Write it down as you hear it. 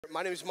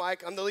My name is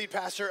Mike. I'm the lead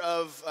pastor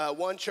of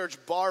One Church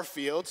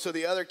Barfield, so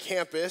the other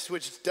campus,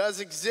 which does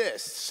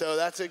exist, so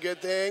that's a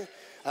good thing.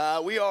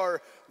 We are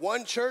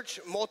one church,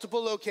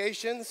 multiple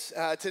locations.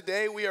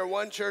 Today we are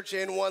one church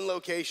in one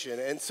location,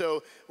 and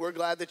so we're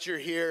glad that you're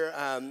here.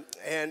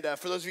 And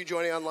for those of you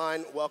joining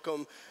online,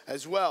 welcome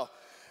as well.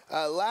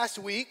 Last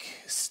week,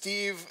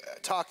 Steve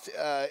talked,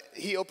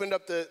 he opened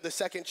up the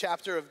second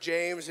chapter of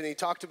James, and he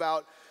talked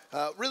about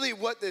really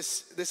what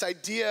this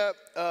idea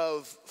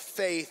of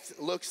faith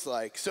looks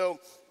like. So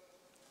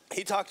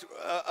he talked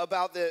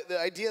about the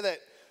idea that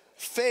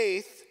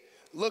faith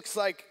looks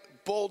like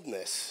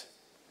boldness.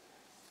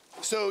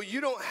 So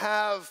you don't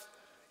have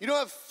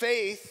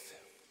faith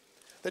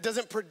that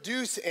doesn't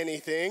produce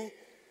anything.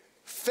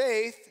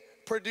 Faith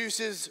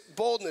produces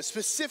boldness.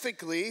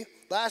 Specifically,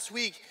 last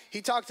week,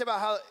 he talked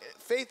about how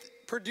faith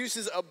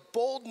produces a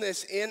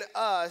boldness in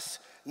us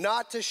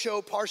not to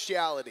show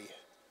partiality.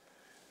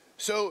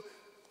 So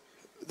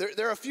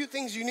there are a few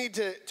things you need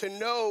to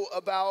know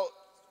about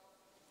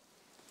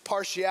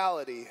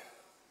partiality.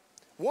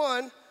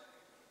 One,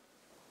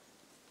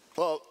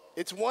 well,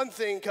 it's one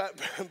thing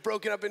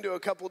broken up into a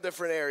couple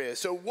different areas.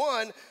 So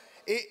one,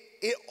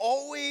 it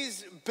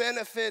always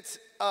benefits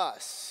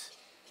us.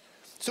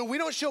 So we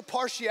don't show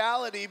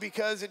partiality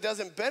because it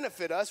doesn't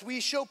benefit us.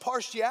 We show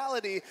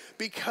partiality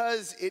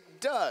because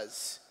it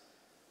does.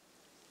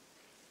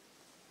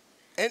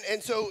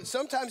 And so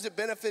sometimes it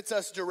benefits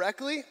us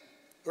directly,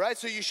 right?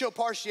 So you show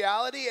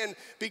partiality, and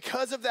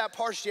because of that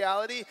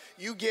partiality,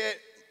 you get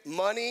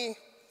money,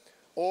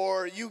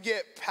 or you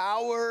get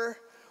power,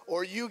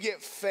 or you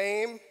get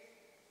fame.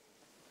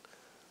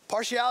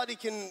 Partiality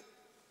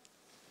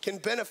can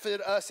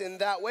benefit us in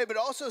that way, but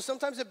also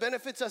sometimes it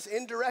benefits us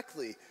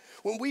indirectly.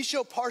 When we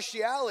show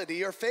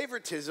partiality or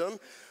favoritism,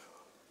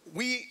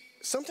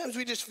 sometimes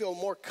we just feel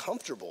more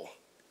comfortable.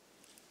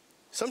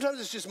 Sometimes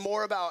it's just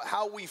more about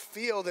how we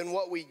feel than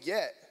what we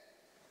get.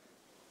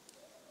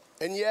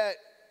 And yet,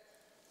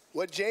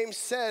 what James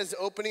says,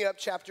 opening up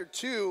chapter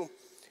 2,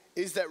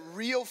 is that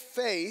real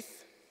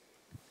faith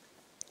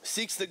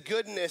seeks the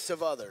goodness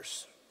of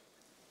others.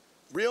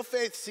 Real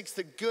faith seeks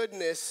the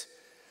goodness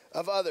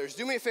of others.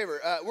 Do me a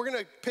favor. We're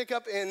going to pick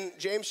up in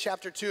James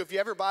chapter 2. If you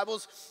have your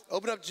Bibles,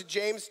 open up to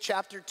James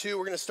chapter 2.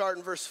 We're going to start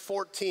in verse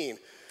 14.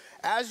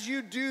 As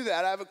you do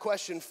that, I have a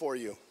question for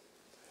you.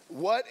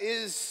 What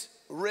is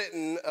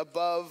written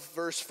above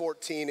verse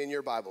 14 in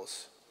your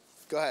Bibles?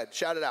 Go ahead,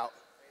 shout it out.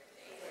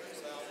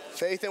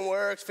 Faith and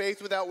works.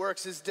 Faith without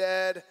works is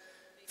dead.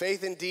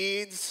 Faith and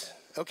deeds.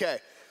 Okay,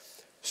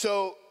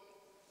 so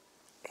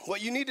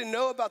what you need to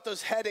know about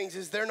those headings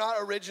is they're not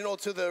original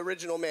to the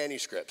original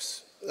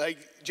manuscripts. Like,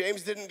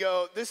 James didn't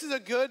go, this is a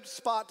good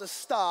spot to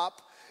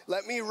stop.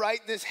 Let me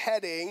write this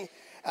heading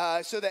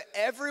so that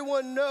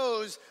everyone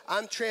knows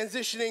I'm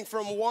transitioning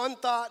from one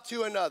thought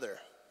to another.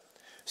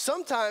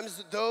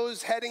 Sometimes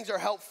those headings are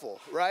helpful,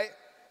 right?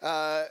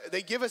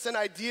 They give us an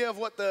idea of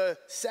what the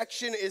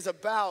section is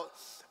about,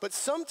 but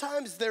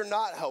sometimes they're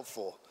not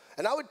helpful.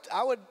 And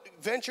I would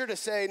venture to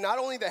say not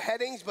only the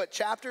headings, but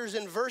chapters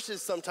and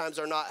verses sometimes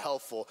are not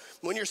helpful.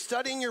 When you're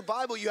studying your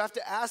Bible, you have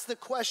to ask the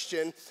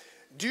question,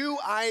 do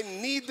I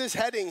need this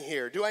heading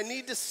here? Do I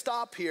need to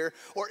stop here?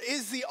 Or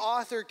is the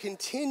author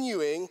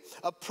continuing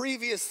a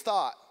previous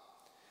thought?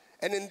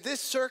 And in this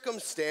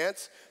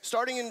circumstance,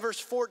 starting in verse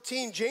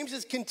 14, James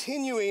is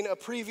continuing a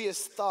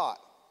previous thought.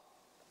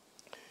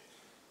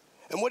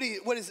 And what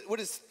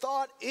his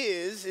thought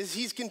is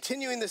he's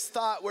continuing this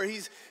thought where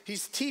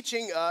he's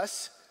teaching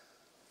us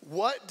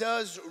what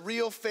does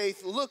real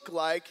faith look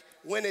like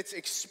when it's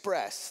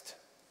expressed.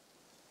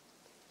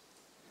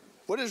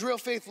 What does real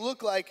faith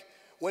look like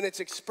when it's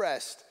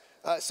expressed?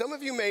 Some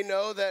of you may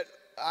know that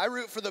I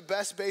root for the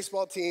best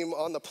baseball team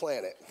on the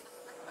planet.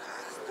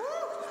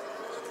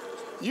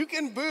 You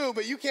can boo,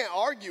 but you can't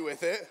argue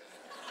with it.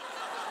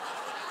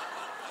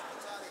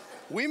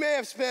 We may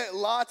have spent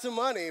lots of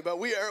money, but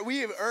we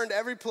have earned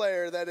every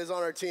player that is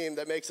on our team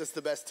that makes us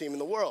the best team in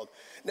the world.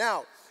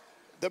 Now,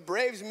 the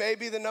Braves may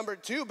be the number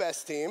 2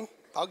 best team.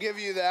 I'll give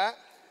you that.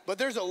 But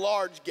there's a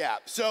large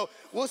gap. So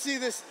we'll see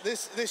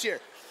this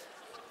year.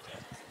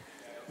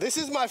 This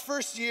is my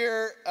first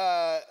year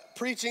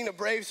preaching to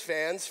Braves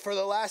fans. For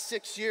the last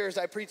 6 years,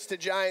 I preached to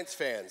Giants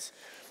fans.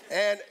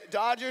 And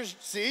Dodgers,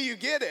 see, you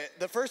get it.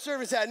 The first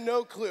service had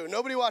no clue.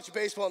 Nobody watched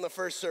baseball in the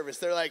first service.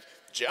 They're like,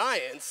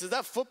 Giants? Is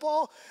that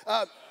football?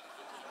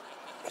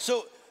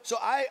 So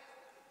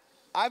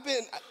I've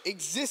been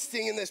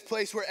existing in this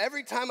place where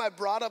every time I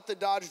brought up the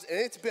Dodgers, and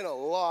it's been a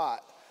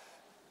lot,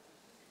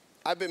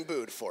 I've been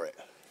booed for it.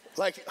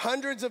 Like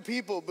hundreds of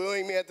people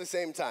booing me at the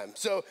same time.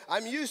 So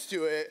I'm used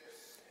to it,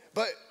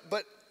 but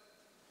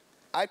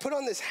I put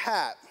on this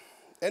hat,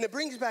 and it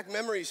brings back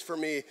memories for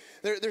me.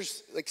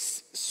 There's like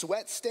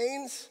sweat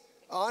stains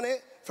on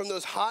it from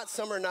those hot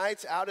summer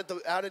nights out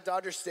at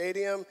Dodger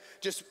Stadium,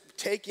 just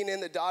taking in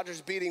the Dodgers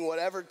beating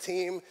whatever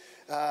team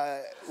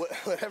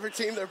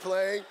they're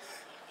playing.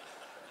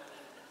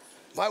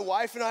 My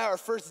wife and I, our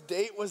first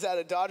date was at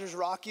a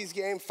Dodgers-Rockies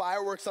game,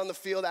 fireworks on the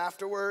field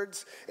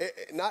afterwards.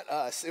 Not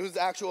us, it was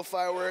actual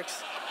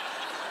fireworks.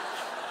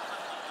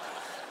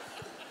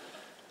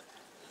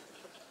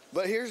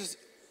 But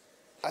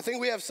I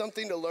think we have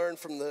something to learn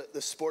from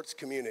the sports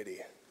community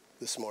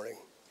this morning.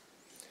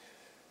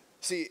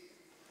 See,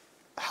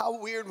 how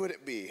weird would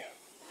it be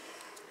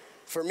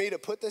for me to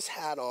put this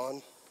hat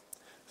on,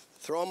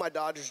 throw on my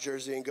Dodgers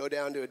jersey, and go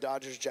down to a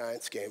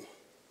Dodgers-Giants game?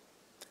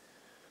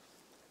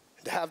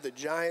 To have the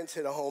Giants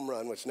hit a home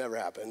run, which never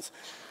happens,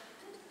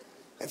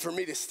 and for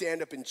me to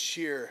stand up and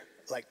cheer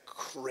like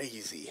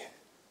crazy.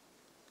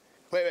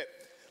 Wait,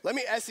 let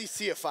me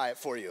SECify it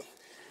for you.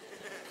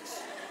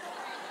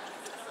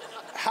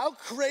 How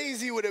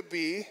crazy would it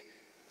be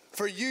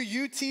for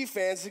you UT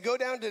fans to go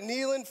down to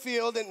Neyland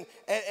Field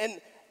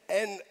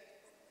and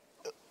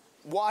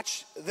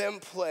watch them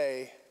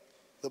play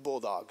the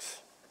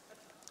Bulldogs?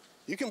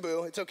 You can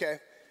boo, it's okay.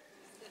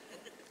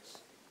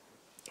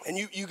 And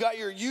you got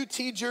your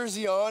UT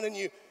jersey on,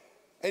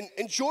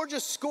 and Georgia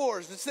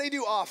scores, which they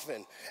do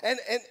often. And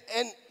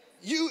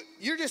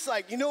you're just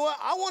like, you know what?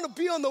 I want to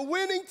be on the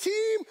winning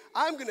team.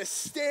 I'm going to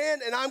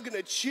stand and I'm going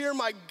to cheer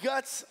my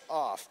guts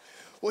off.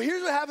 Well,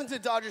 here's what happens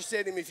at Dodger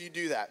Stadium if you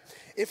do that.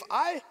 If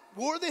I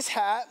wore this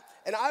hat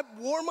and I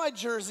wore my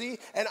jersey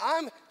and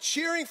I'm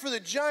cheering for the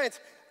Giants,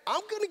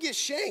 I'm going to get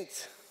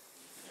shanked.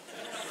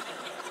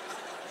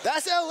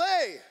 That's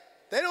LA.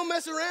 They don't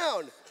mess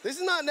around. This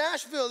is not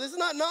Nashville. This is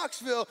not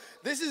Knoxville.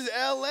 This is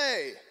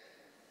LA.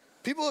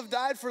 People have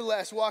died for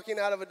less walking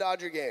out of a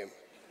Dodger game.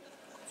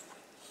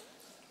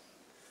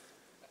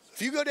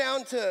 If you go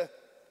down to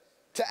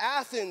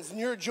Athens and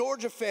you're a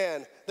Georgia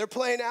fan, they're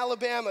playing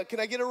Alabama. Can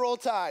I get a Roll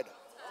Tide?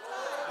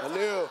 I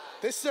knew.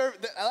 The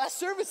last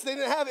service, they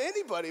didn't have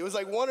anybody. It was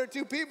like one or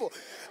two people.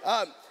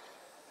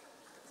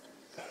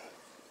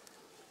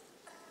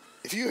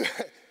 If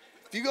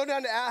you go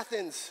down to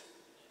Athens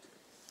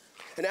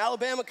and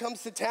Alabama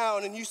comes to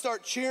town and you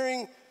start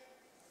cheering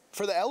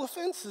for the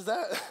elephants, is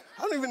that?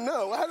 I don't even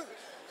know.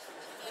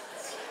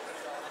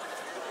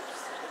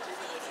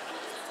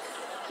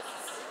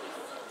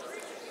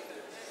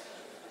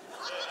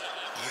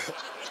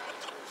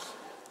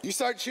 You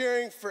start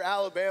cheering for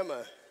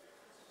Alabama,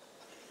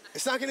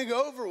 it's not going to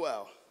go over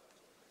well.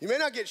 You may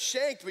not get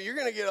shanked, but you're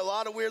going to get a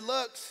lot of weird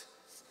looks.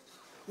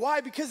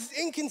 Why? Because it's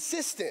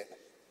inconsistent.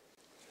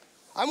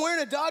 I'm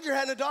wearing a Dodger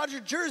hat and a Dodger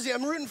jersey.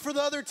 I'm rooting for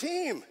the other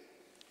team.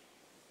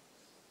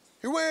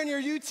 You're wearing your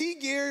UT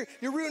gear,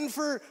 you're rooting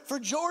for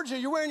Georgia.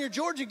 You're wearing your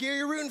Georgia gear,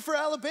 you're rooting for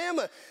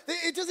Alabama.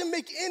 It doesn't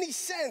make any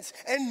sense,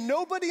 and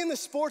nobody in the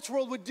sports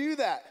world would do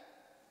that.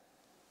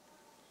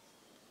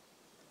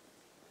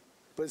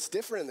 But it's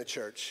different in the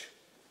church.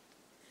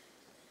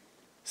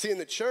 See, in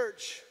the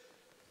church,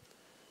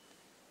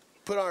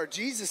 put on our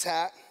Jesus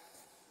hat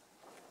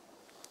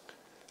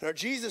and our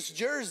Jesus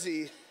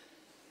jersey,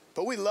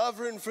 but we love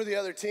rooting for the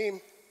other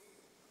team.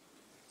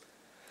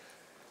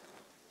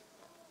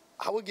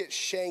 I would get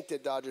shanked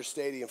at Dodger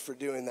Stadium for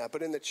doing that,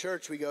 but in the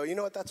church we go, you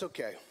know what, that's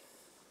okay.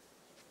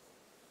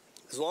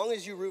 As long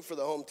as you root for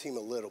the home team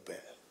a little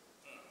bit.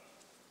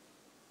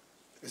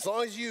 As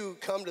long as you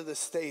come to the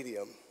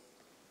stadium.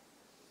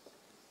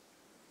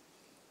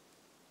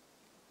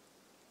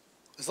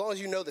 As long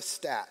as you know the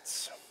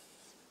stats.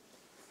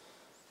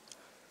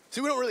 See,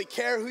 we don't really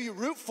care who you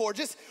root for.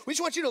 We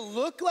just want you to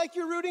look like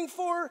you're rooting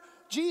for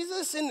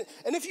Jesus. And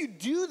if you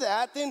do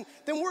that, then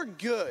we're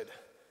good.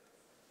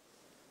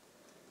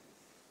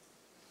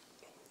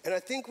 And I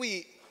think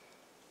we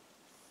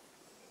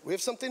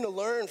have something to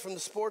learn from the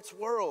sports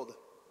world.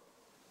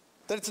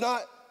 That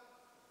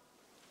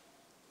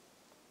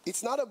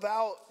it's not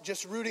about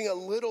just rooting a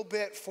little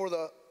bit for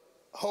the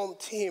home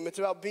team. It's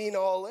about being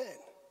all in.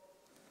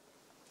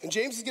 And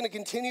James is going to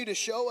continue to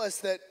show us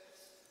that.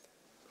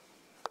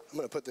 I'm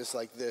going to put this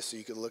like this so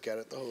you can look at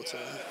it the whole time.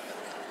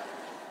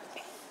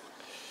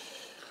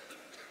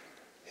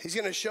 He's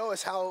going to show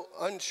us how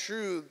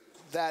untrue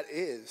that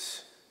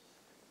is.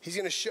 He's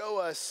going to show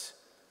us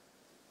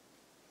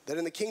that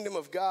in the kingdom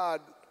of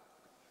God,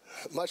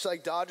 much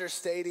like Dodger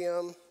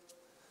Stadium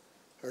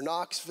or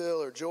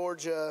Knoxville or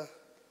Georgia,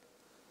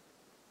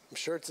 I'm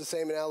sure it's the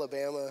same in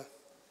Alabama.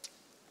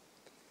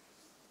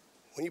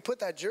 When you put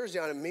that jersey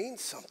on, it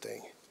means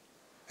something.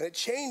 And it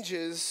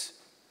changes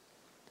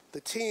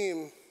the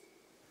team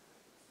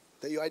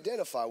that you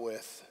identify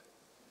with.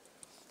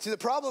 See, the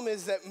problem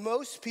is that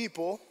most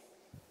people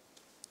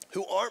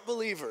who aren't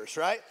believers,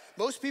 right?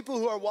 Most people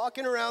who are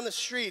walking around the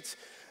streets,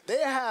 they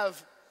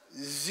have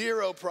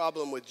zero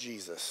problem with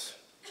Jesus.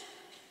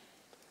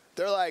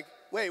 They're like,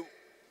 wait,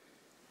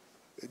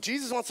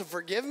 Jesus wants to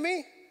forgive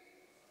me?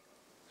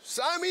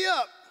 Sign me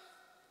up.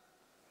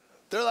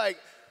 They're like,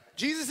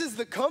 Jesus is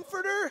the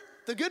comforter,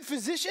 the good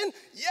physician?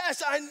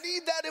 Yes, I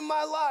need that in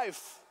my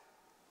life.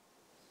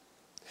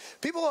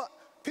 People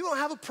don't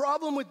have a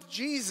problem with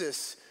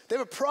Jesus. They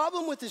have a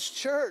problem with his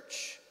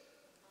church.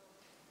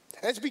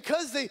 And it's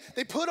because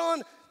they put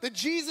on the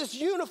Jesus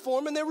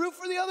uniform and they root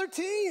for the other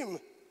team.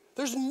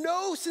 There's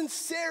no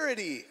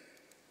sincerity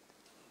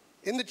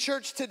in the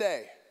church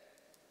today.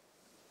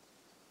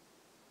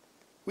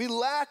 We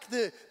lack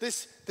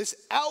this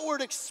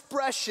outward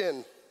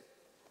expression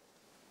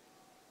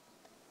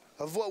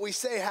of what we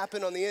say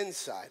happened on the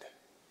inside.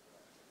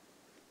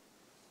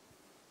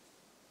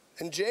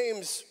 And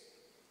James,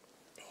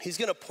 he's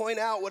going to point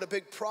out what a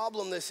big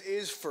problem this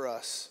is for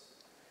us.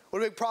 What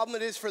a big problem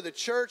it is for the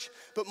church,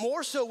 but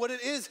more so what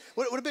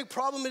a big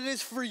problem it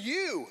is for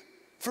you,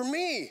 for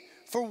me,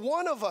 for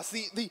one of us,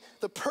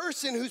 the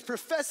person who's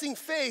professing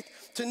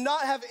faith to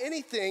not have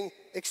anything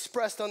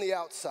expressed on the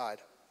outside.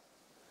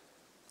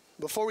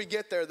 Before we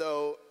get there,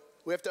 though,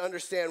 we have to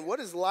understand, what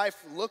does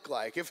life look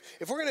like? If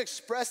we're going to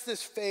express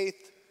this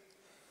faith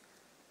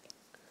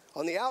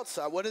on the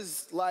outside, what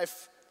does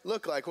life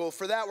look like? Well,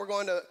 for that, we're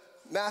going to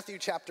Matthew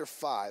chapter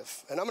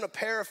 5. And I'm going to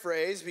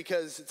paraphrase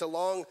because it's a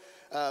long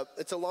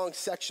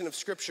section of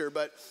scripture.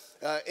 But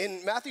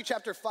in Matthew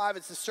chapter 5,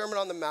 it's the Sermon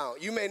on the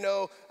Mount. You may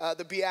know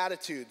the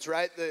Beatitudes,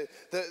 right?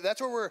 That's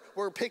where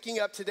we're picking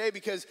up today,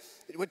 because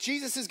what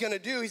Jesus is going to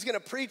do, he's going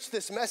to preach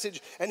this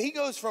message. And he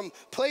goes from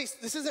place,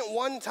 this isn't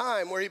one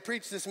time where he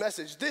preached this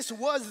message. This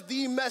was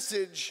the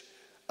message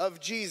of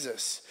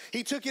Jesus.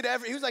 He took it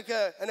he was like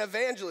an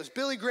evangelist.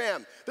 Billy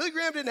Graham. Billy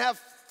Graham didn't have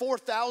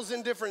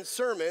 4,000 different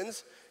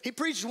sermons. He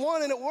preached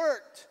one and it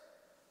worked.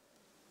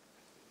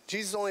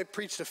 Jesus only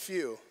preached a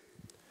few.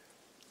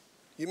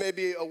 You may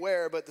be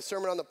aware, but the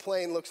Sermon on the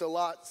Plain looks a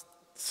lot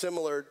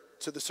similar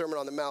to the Sermon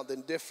on the Mount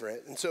than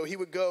different. And so he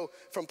would go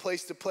from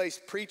place to place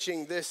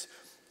preaching this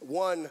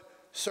one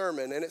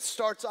sermon. And it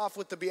starts off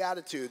with the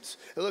Beatitudes.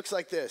 It looks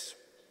like this.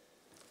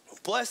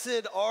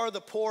 Blessed are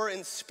the poor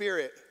in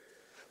spirit.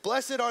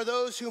 Blessed are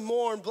those who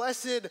mourn.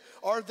 Blessed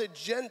are the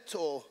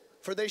gentle,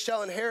 for they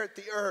shall inherit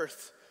the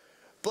earth.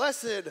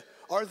 Blessed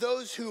are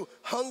those who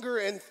hunger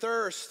and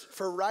thirst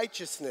for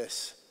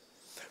righteousness.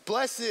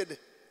 Blessed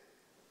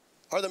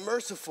are the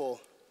merciful.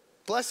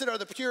 Blessed are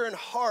the pure in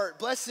heart.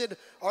 Blessed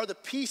are the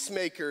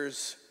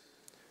peacemakers.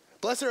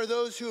 Blessed are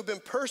those who have been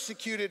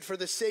persecuted for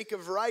the sake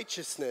of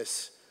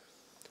righteousness.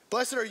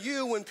 Blessed are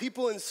you when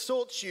people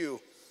insult you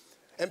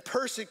and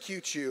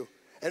persecute you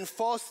and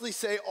falsely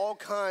say all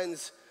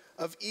kinds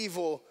of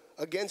evil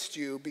against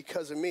you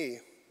because of me.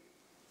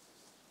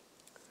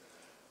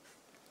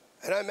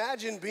 And I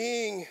imagine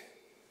being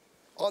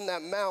on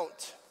that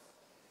mount,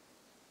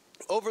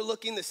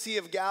 overlooking the Sea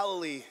of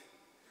Galilee,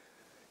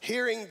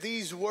 hearing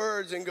these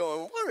words and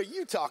going, what are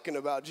you talking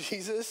about,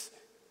 Jesus?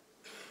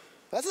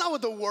 That's not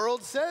what the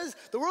world says.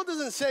 The world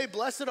doesn't say,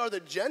 blessed are the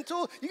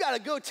gentle. You got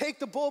to go take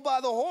the bull by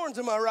the horns,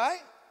 am I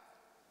right?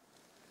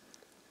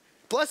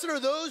 Blessed are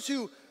those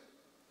who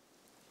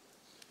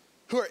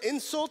are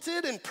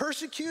insulted and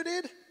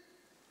persecuted.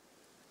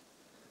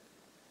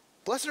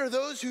 Blessed are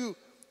those who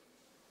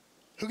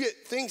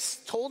get things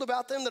told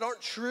about them that aren't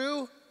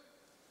true.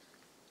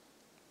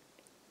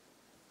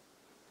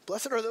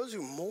 Blessed are those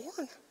who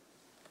mourn.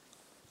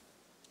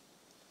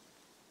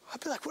 I'd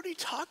be like, what are you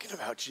talking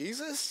about,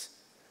 Jesus?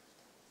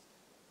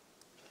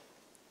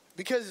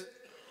 Because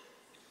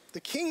the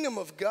kingdom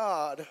of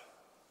God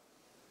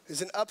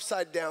is an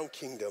upside down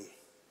kingdom.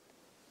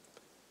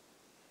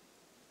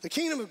 The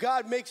kingdom of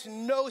God makes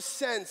no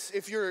sense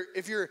if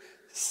your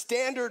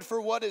standard for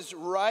what is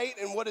right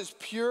and what is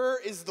pure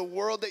is the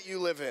world that you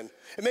live in.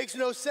 It makes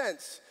no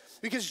sense,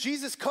 because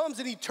Jesus comes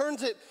and he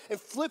turns it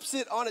and flips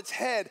it on its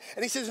head,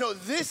 and he says, no,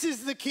 this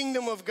is the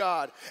kingdom of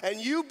God,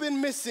 and you've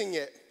been missing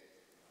it.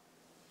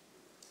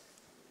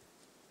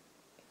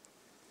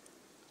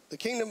 The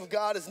kingdom of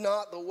God is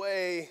not the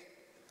way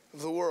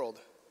of the world.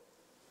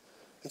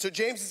 And so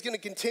James is going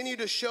to continue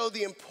to show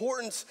the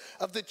importance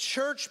of the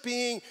church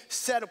being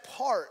set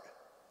apart,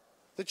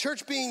 the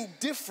church being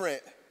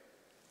different.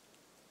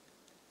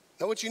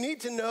 Now, what you need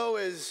to know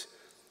is,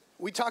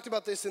 we talked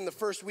about this in the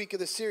first week of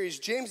the series,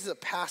 James is a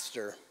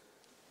pastor.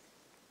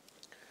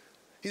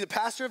 He's a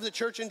pastor of the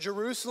church in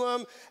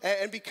Jerusalem,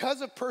 and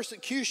because of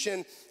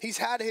persecution, he's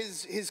had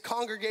his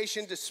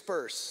congregation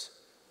disperse.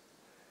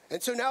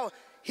 And so now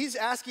he's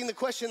asking the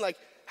question, like,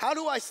 how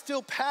do I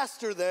still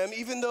pastor them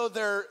even though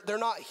they're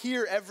not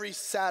here every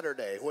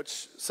Saturday,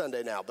 which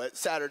Sunday now, but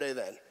Saturday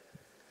then?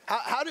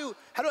 How do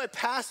I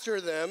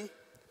pastor them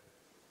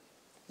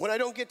when I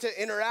don't get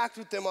to interact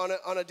with them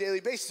on a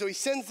daily basis? So he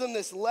sends them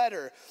this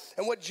letter.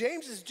 And what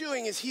James is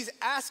doing is he's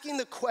asking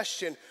the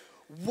question,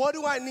 what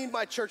do I need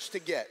my church to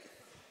get?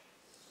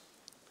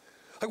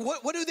 Like,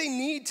 what do they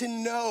need to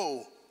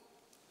know?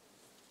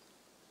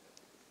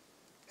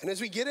 And as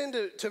we get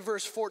into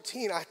verse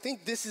 14, I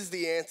think this is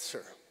the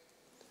answer.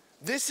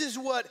 This is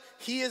what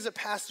he as a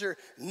pastor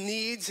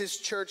needs his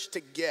church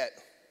to get.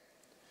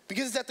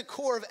 Because it's at the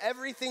core of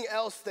everything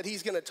else that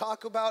he's going to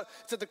talk about.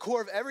 It's at the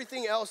core of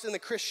everything else in the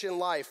Christian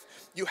life.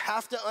 You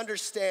have to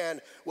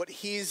understand what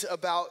he's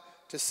about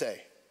to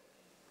say.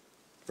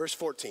 Verse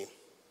 14.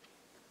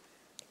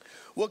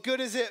 What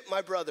good is it,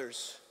 my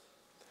brothers,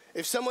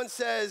 if someone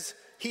says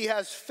he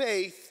has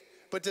faith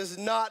but does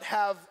not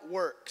have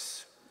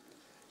works?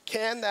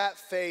 Can that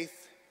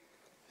faith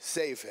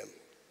save him?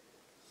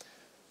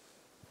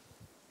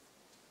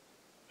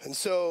 And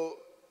so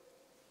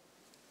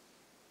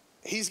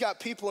he's got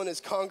people in his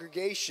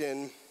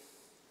congregation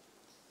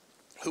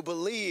who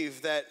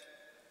believe that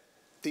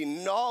the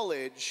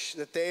knowledge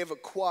that they have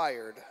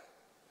acquired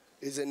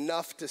is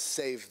enough to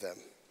save them.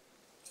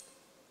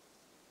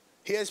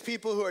 He has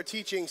people who are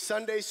teaching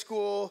Sunday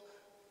school.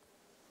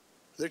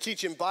 They're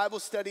teaching Bible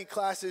study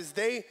classes.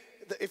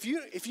 If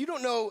you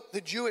don't know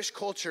the Jewish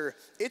culture,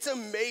 it's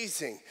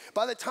amazing.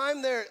 By the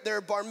time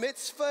they're bar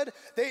mitzvahed,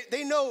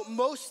 they know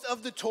most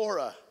of the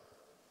Torah.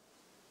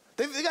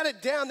 They got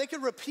it down. They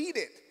could repeat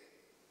it.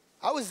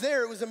 I was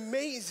there. It was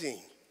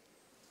amazing.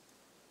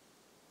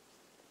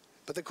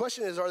 But the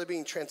question is, are they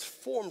being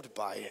transformed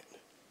by it?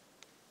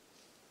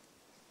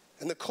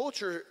 And the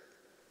culture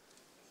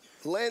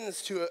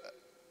lends to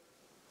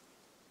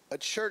a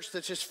church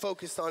that's just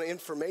focused on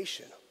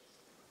information.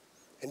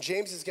 And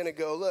James is going to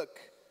go, look,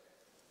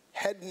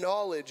 head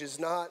knowledge is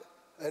not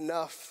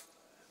enough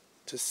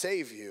to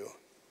save you.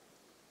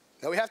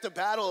 Now we have to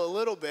battle a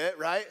little bit,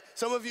 right?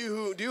 Some of you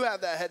who do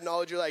have that head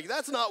knowledge, you're like,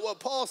 that's not what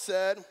Paul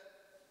said.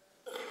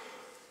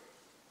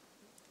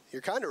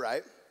 You're kind of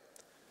right.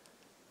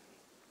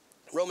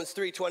 Romans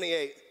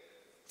 3:28,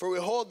 for we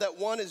hold that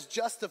one is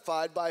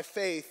justified by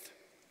faith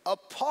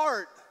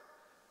apart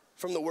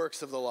from the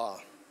works of the law.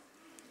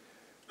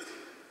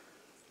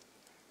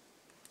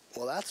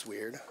 Well, that's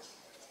weird.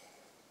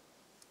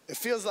 It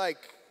feels like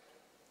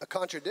a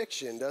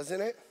contradiction,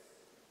 doesn't it?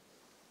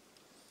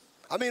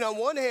 I mean, on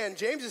one hand,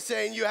 James is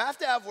saying you have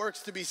to have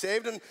works to be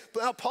saved,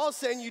 but now Paul's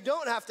saying you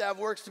don't have to have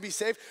works to be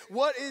saved.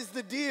 What is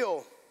the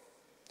deal?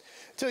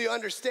 Until you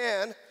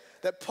understand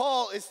that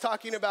Paul is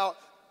talking about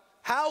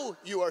how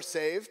you are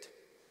saved,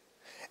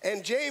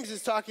 and James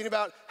is talking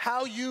about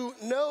how you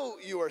know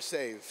you are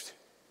saved.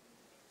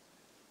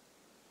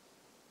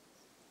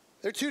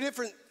 They're two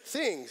different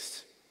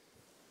things.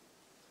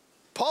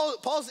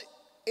 Paul's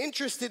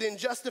interested in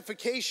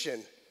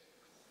justification.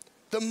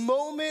 The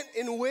moment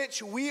in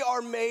which we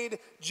are made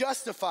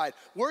justified.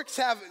 Works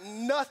have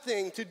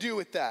nothing to do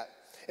with that.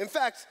 In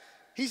fact,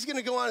 he's going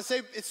to go on and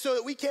say it's so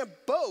that we can't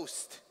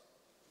boast.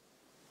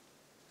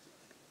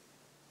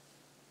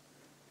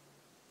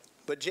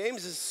 But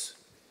James is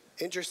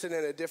interested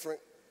in a different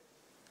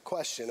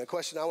question, a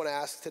question I want to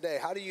ask today.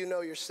 How do you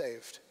know you're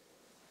saved?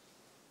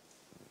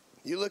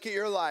 You look at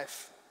your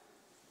life.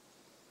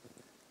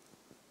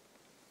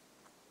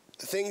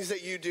 The things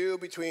that you do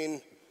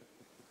between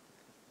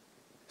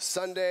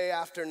Sunday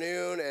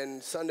afternoon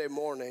and Sunday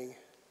morning.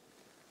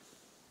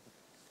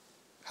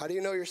 How do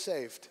you know you're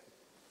saved?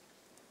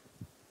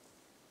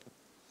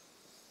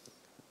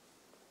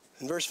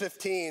 In verse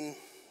 15,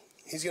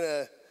 he's going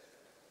to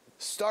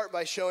start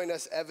by showing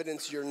us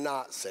evidence you're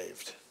not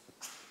saved.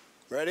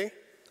 Ready?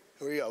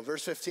 Here we go.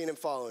 Verse 15 and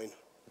following.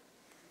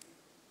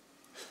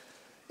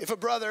 If a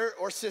brother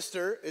or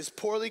sister is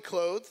poorly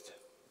clothed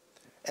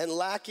and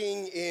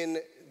lacking in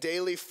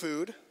daily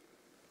food,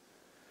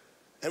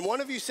 and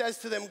one of you says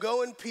to them,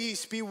 go in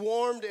peace, be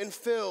warmed and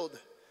filled,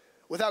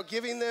 without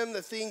giving them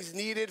the things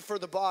needed for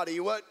the body,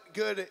 what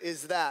good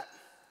is that?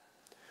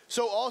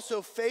 So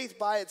also faith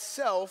by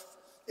itself,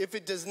 if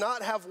it does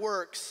not have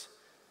works,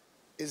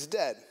 is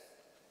dead.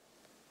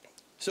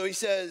 So he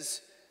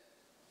says,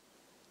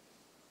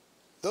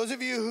 those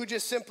of you who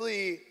just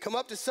simply come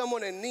up to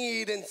someone in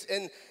need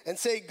and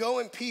say, go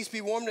in peace,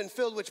 be warmed and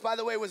filled, which by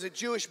the way was a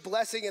Jewish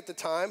blessing at the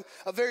time,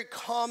 a very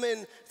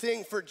common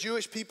thing for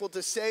Jewish people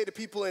to say to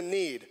people in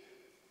need.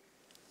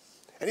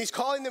 And he's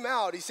calling them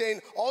out. He's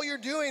saying, all you're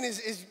doing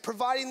is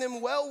providing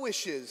them well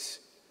wishes.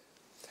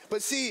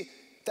 But see,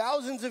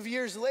 thousands of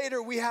years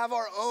later, we have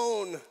our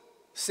own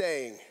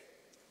saying.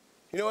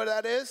 You know what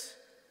that is?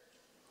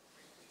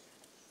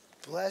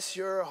 Bless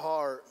your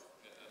heart.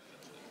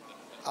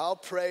 I'll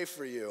pray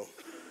for you.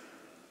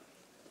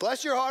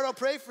 Bless your heart, I'll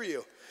pray for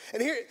you.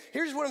 And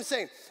here's what I'm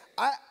saying.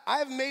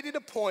 I've made it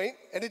a point,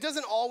 and it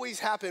doesn't always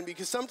happen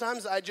because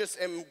sometimes I just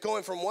am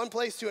going from one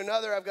place to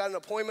another. I've got an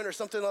appointment or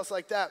something else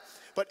like that.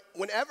 But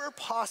whenever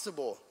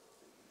possible,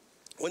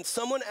 when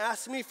someone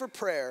asks me for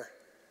prayer,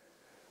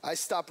 I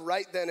stop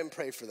right then and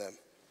pray for them.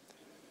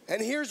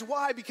 And here's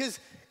why, because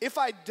if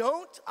I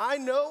don't, I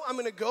know I'm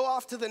gonna go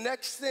off to the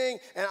next thing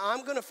and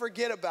I'm gonna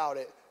forget about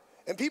it.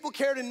 And people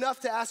cared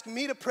enough to ask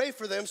me to pray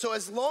for them, so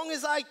as long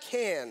as I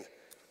can,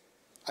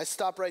 I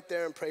stop right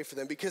there and pray for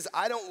them because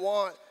I don't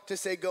want to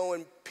say go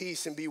in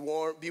peace and be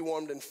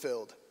warmed and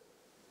filled.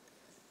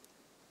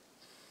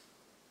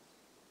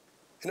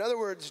 In other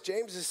words,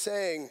 James is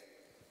saying,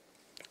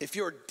 if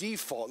your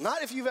default,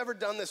 not if you've ever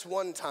done this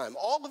one time,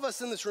 all of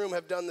us in this room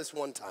have done this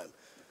one time,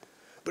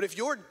 but if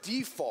your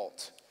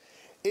default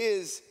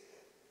is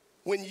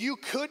when you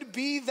could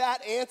be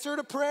that answer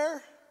to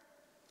prayer,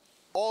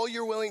 all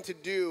you're willing to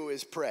do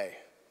is pray,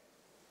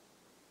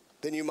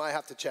 then you might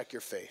have to check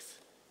your faith.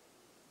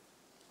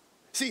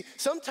 See,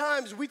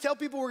 sometimes we tell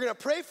people we're gonna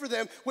pray for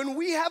them when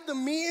we have the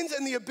means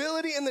and the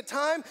ability and the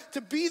time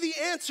to be the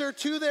answer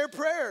to their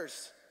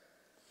prayers.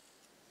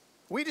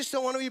 We just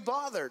don't want to be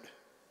bothered.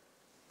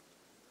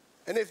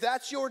 And if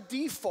that's your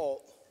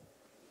default,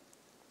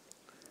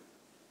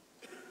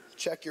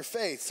 check your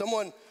faith.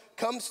 Someone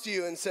comes to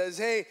you and says,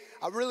 hey,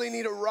 I really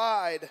need a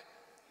ride,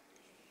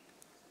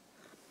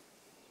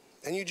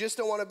 and you just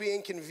don't want to be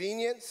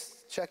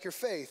inconvenienced, check your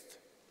faith.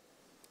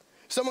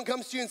 Someone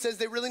comes to you and says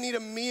they really need a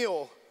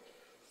meal,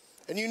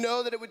 and you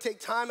know that it would take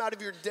time out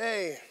of your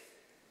day,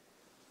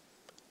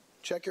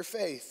 Check your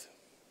faith.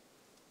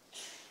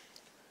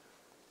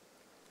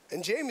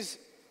 And James,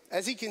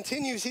 as he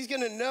continues, he's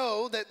going to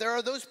know that there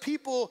are those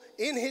people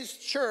in his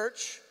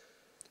church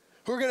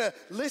who are going to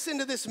listen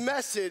to this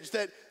message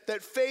that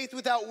faith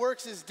without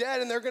works is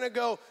dead, and they're going to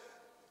go,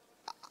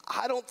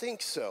 I don't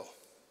think so.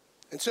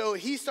 And so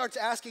he starts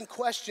asking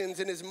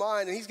questions in his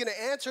mind, and he's going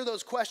to answer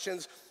those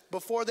questions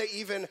before they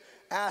even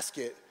ask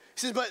it. He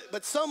says,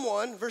 but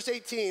someone, verse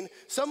 18,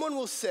 someone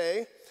will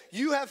say,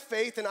 you have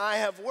faith and I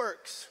have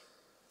works.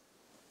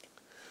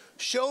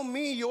 Show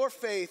me your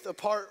faith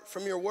apart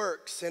from your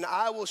works, and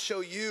I will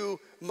show you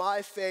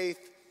my faith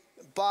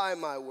by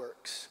my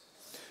works.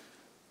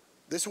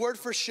 This word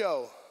for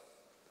show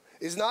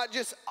is not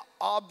just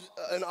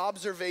an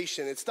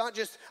observation. It's not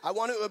just, I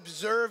want to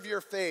observe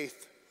your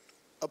faith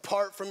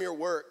apart from your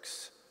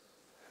works.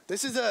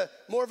 This is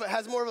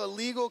has more of a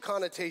legal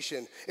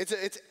connotation.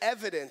 It's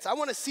evidence. I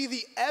want to see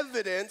the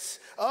evidence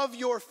of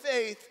your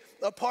faith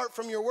apart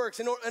from your works.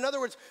 In other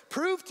words,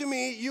 prove to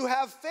me you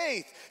have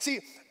faith. See,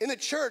 in the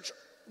church,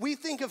 we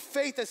think of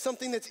faith as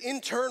something that's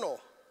internal,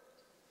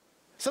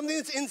 something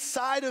that's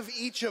inside of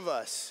each of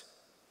us.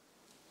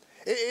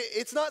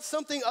 It's not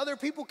something other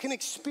people can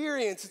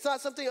experience. It's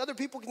not something other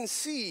people can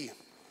see.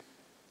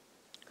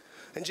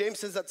 And James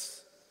says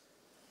that's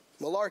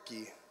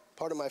malarkey,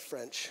 pardon my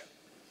French.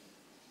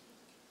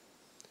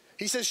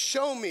 He says,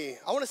 show me.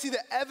 I want to see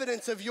the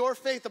evidence of your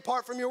faith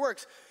apart from your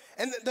works.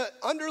 And the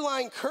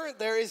underlying current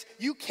there is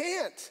you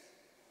can't.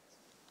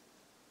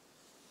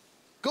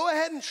 Go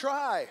ahead and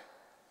try.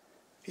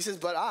 He says,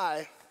 but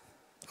I'm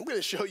going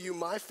to show you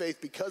my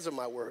faith because of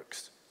my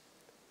works,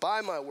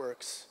 by my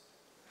works.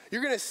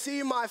 You're going to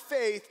see my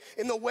faith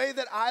in the way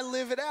that I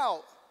live it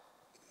out,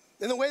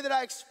 in the way that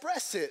I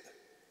express it.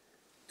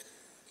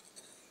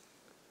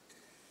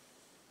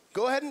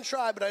 Go ahead and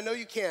try, but I know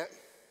you can't.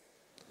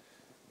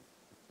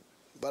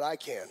 But I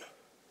can.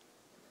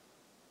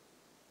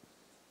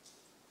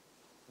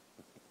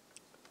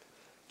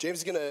 James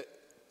is going to,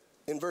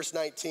 in verse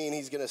 19,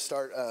 he's going to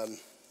start,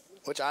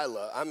 which I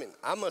love. I mean,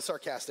 I'm a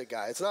sarcastic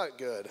guy. It's not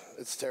good.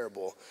 It's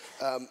terrible.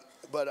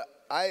 But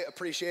I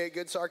appreciate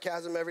good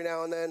sarcasm every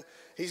now and then.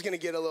 He's going to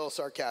get a little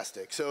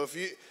sarcastic. So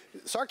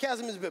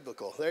sarcasm is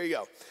biblical. There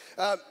you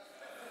go.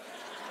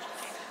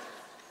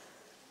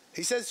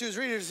 He says to his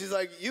readers, he's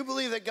like, you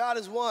believe that God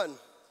is one.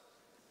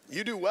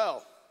 You do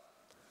well.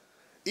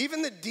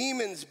 Even the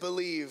demons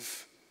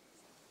believe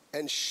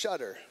and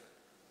shudder.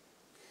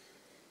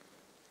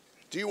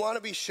 Do you want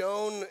to be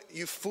shown,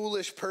 you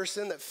foolish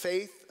person, that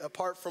faith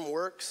apart from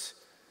works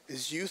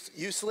is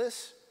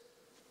useless?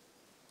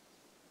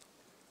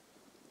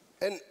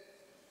 And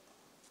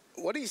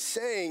what he's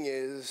saying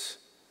is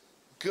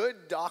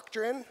good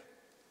doctrine.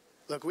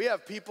 Look, we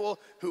have people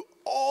who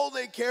all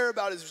they care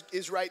about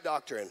is right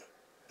doctrine.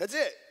 That's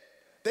it.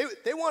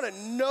 They want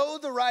to know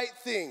the right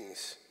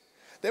things.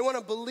 They want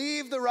to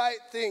believe the right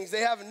things.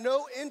 They have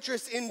no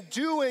interest in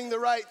doing the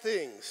right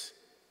things.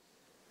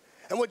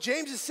 And what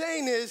James is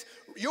saying is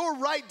your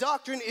right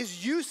doctrine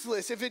is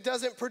useless if it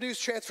doesn't produce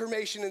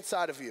transformation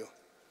inside of you.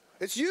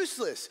 It's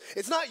useless.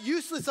 It's not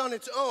useless on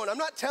its own. I'm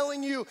not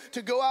telling you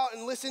to go out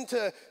and listen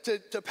to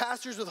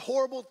pastors with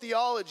horrible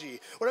theology.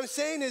 What I'm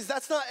saying is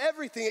that's not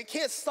everything. It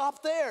can't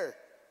stop there.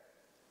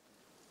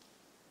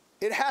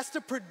 It has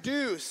to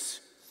produce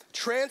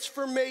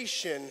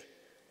transformation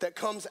that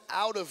comes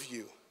out of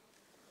you.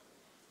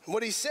 And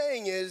what he's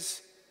saying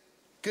is,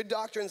 good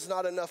doctrine's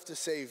not enough to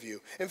save you.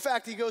 In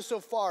fact, he goes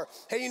so far.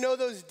 Hey, you know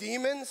those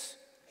demons?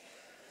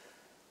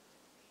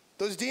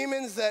 Those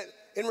demons that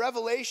in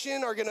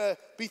Revelation are going to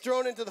be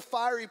thrown into the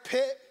fiery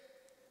pit?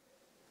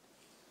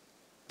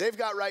 They've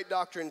got right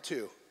doctrine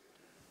too.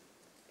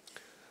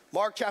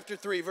 Mark chapter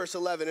 3, verse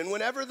 11. And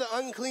whenever the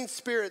unclean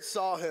spirits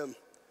saw him,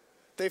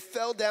 they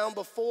fell down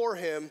before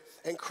him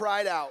and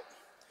cried out,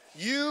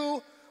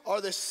 you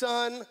are the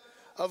Son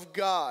of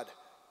God.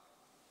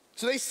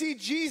 So they see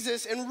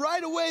Jesus, and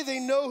right away they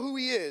know who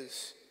he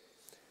is.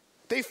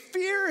 They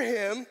fear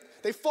him,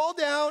 they fall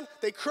down,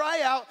 they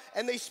cry out,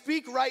 and they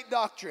speak right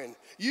doctrine.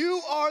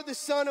 You are the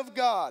Son of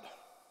God.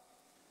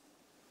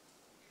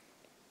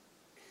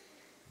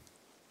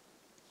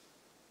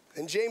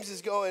 And James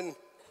is going,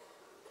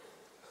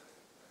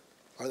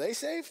 are they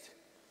saved?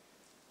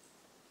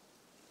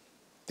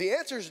 The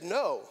answer is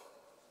no.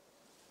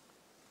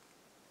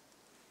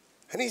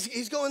 And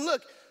he's going,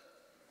 look,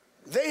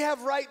 they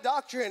have right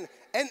doctrine,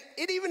 and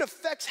it even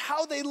affects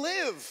how they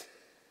live.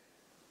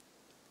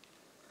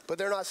 But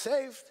they're not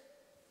saved.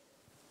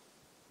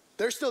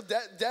 They're still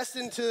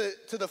destined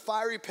to the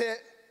fiery pit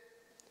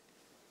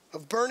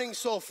of burning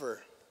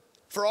sulfur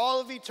for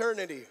all of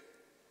eternity.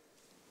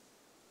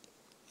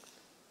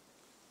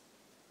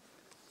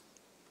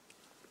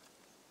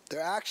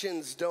 Their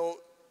actions don't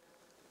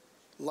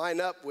line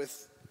up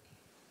with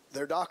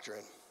their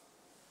doctrine.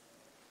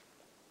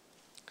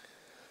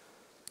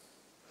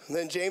 And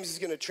then James is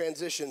going to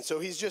transition. So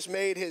he's just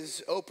made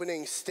his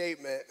opening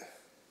statement,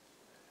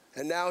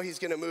 and now he's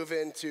going to move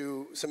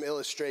into some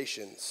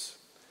illustrations.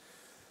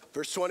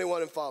 Verse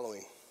 21 and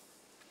following.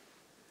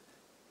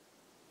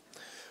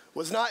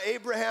 Was not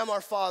Abraham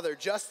our father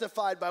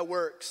justified by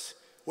works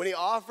when he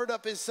offered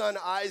up his son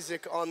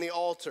Isaac on the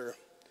altar?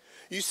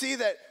 You see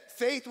that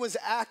faith was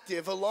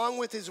active along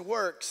with his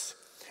works,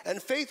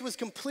 and faith was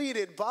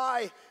completed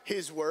by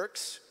his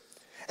works.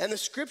 And the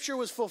scripture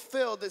was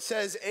fulfilled that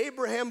says,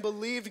 Abraham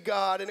believed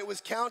God, and it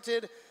was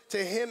counted to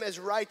him as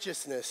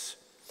righteousness.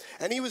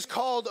 And he was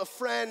called a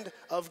friend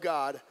of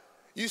God.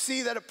 You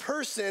see that a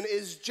person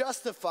is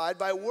justified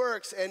by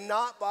works and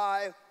not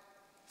by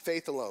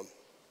faith alone.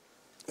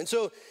 And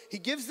so he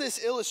gives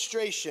this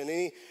illustration,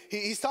 and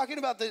he's talking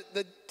about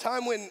the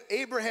time when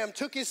Abraham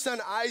took his son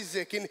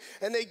Isaac,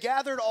 and they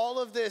gathered all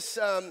of this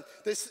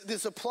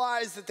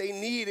supplies that they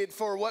needed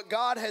for what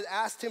God had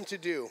asked him to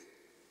do.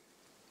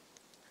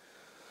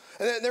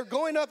 And then they're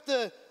going up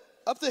the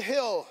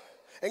hill,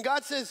 and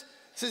God says,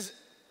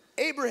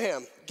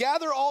 Abraham,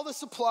 gather all the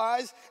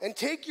supplies and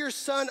take your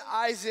son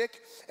Isaac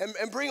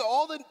and bring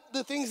all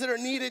the things that are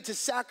needed to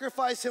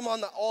sacrifice him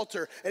on the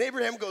altar. And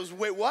Abraham goes,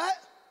 wait, what?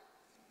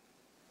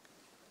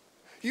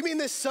 You mean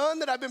this son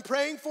that I've been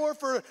praying for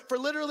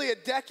literally a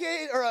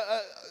decade or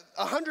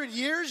 100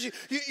 years?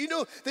 You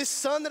know, this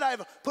son that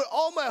I've put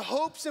all my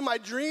hopes and my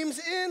dreams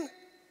in?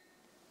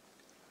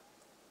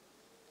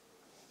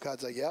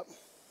 God's like, yep.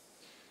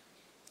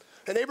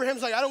 And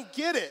Abraham's like, I don't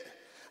get it.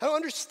 I don't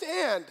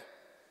understand.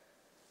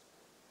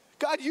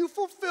 God, you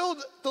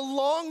fulfilled the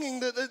longing,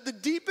 the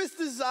deepest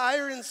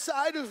desire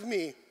inside of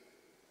me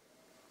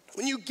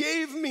when you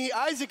gave me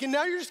Isaac, and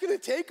now you're just going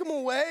to take him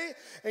away?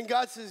 And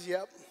God says,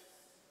 yep.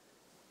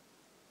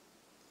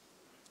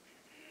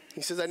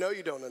 He says, I know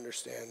you don't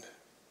understand,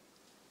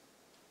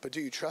 but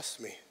do you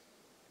trust me?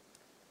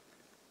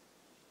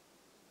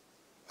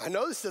 I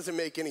know this doesn't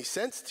make any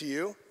sense to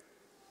you,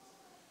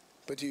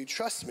 but do you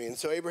trust me? And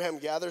so Abraham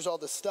gathers all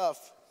the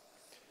stuff,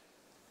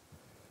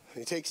 and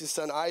he takes his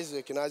son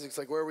Isaac, and Isaac's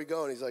like, where are we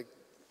going? He's like,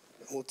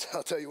 well,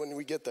 I'll tell you when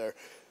we get there.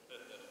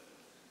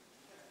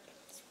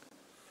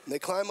 And they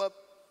climb up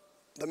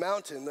the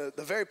mountain,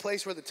 the very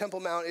place where the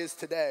Temple Mount is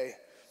today.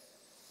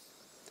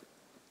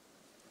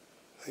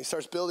 He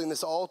starts building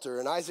this altar,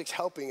 and Isaac's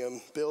helping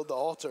him build the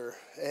altar.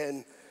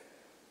 And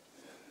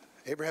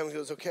Abraham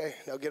goes, okay,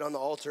 now get on the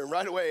altar. And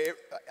right away,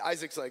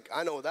 Isaac's like,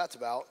 I know what that's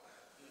about.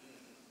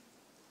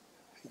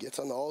 He gets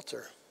on the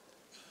altar.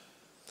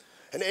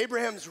 And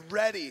Abraham's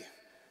ready.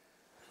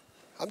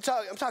 I'm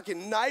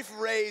talking knife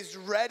raised,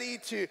 ready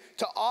to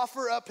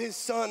offer up his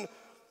son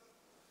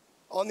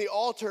on the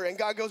altar. And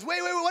God goes,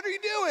 wait, what are you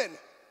doing?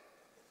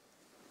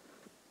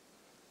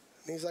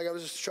 And he's like, I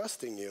was just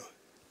trusting you.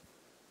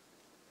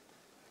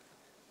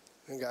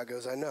 And God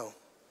goes, I know.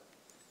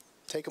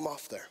 Take him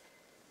off there.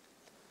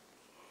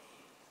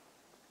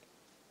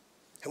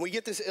 And we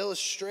get this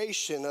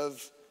illustration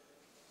of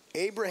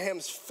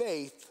Abraham's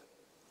faith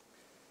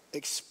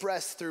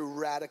expressed through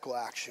radical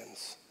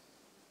actions.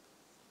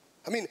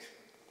 I mean,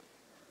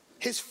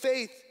 his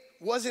faith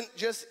wasn't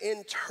just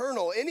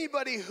internal.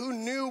 Anybody who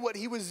knew what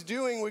he was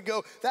doing would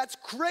go, that's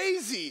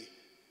crazy.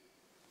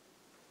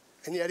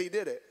 And yet he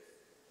did it.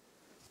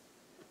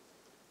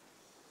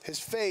 His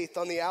faith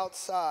on the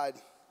outside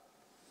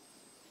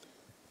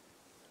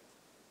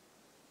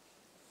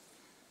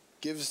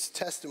gives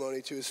testimony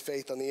to his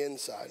faith on the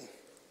inside.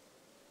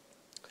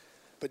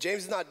 But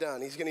James is not done.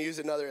 He's going to use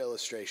another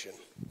illustration.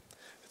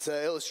 It's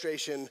an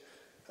illustration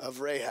of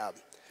Rahab.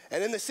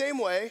 And in the same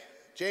way,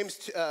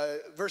 James,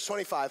 verse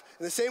 25,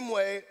 in the same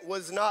way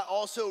was not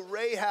also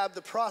Rahab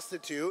the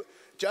prostitute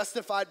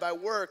justified by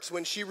works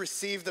when she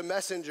received the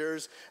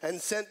messengers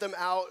and sent them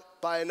out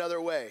by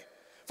another way?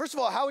 First of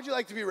all, how would you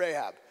like to be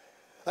Rahab?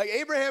 Like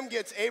Abraham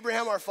gets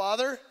Abraham our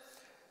father.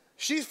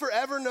 She's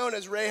forever known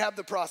as Rahab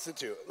the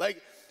prostitute.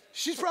 Like,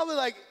 she's probably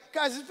like,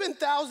 guys, it's been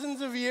thousands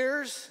of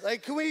years.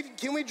 Like, can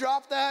we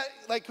drop that?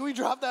 Like, can we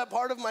drop that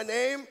part of my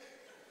name?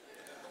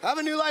 I have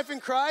a new life in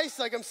Christ.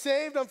 Like, I'm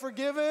saved, I'm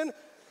forgiven.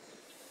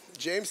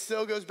 James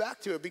still goes back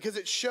to it because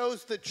it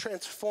shows the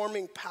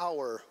transforming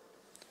power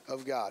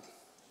of God.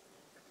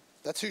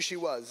 That's who she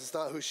was. It's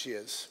not who she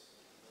is.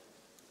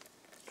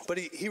 But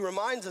he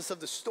reminds us of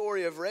the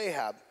story of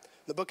Rahab,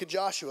 the book of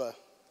Joshua.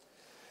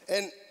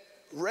 And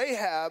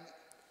Rahab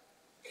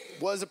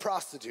was a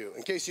prostitute,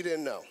 in case you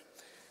didn't know.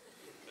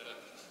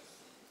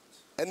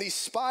 And these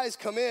spies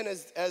come in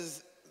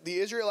as the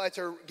Israelites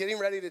are getting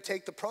ready to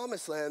take the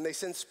promised land. They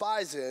send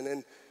spies in,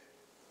 and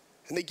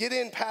they get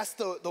in past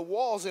the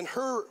walls, and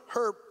her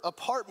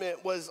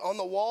apartment was on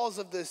the walls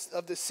of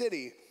the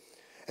city.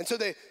 And so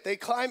they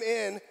climb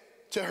in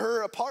to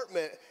her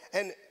apartment,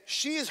 and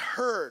she's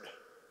heard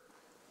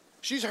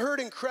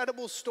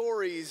incredible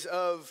stories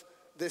of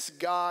this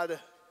God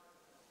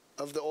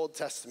of the Old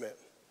Testament.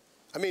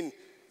 I mean,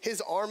 his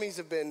armies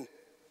have been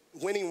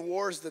winning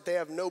wars that they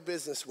have no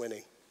business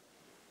winning.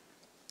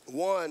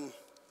 One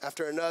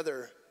after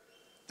another.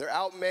 They're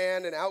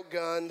outmanned and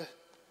outgunned.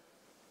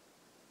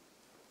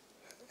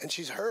 And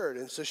she's heard,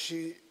 and so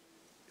she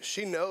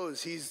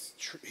knows he's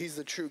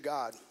the true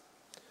God.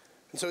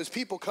 And so his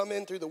people come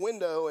in through the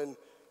window, and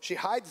she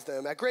hides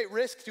them at great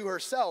risk to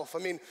herself. I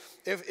mean,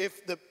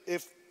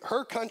 if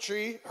her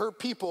country, her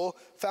people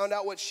found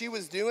out what she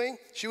was doing,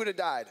 she would have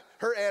died,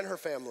 her and her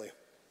family.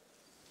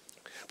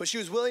 But she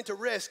was willing to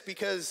risk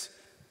because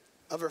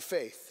of her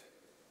faith.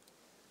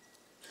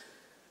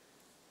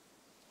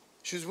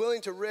 She was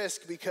willing to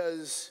risk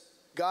because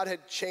God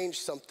had changed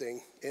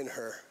something in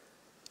her.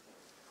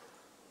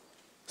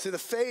 See, the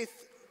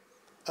faith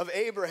of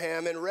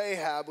Abraham and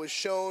Rahab was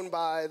shown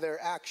by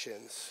their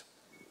actions.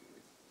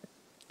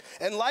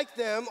 And like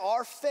them,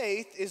 our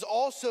faith is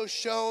also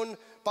shown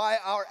by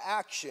our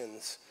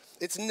actions.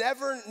 It's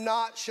never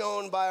not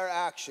shown by our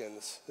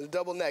actions. There's a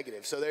double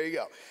negative, so there you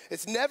go.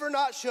 It's never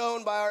not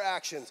shown by our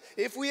actions.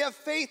 If we have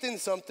faith in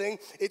something,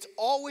 it's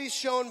always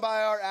shown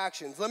by our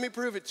actions. Let me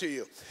prove it to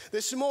you.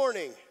 This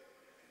morning,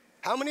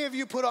 how many of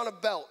you put on a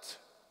belt?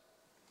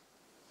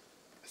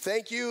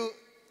 Thank you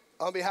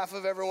on behalf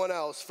of everyone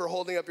else for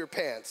holding up your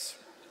pants.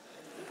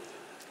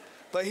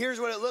 But here's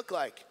what it looked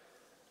like.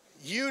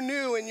 You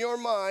knew in your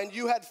mind,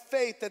 you had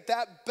faith that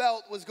that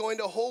belt was going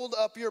to hold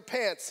up your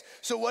pants.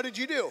 So what did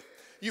you do?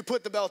 You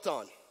put the belt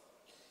on.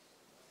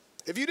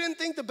 If you didn't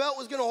think the belt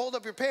was going to hold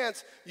up your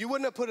pants, you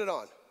wouldn't have put it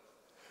on.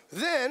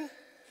 Then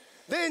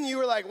you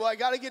were like, well, I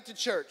got to get to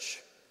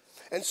church.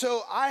 And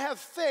so I have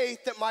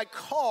faith that my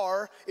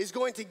car is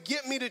going to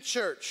get me to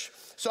church.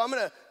 So I'm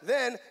going to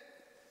then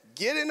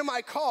get into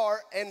my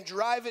car and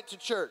drive it to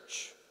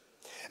church.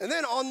 And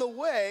then on the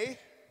way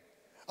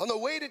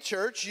to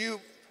church, you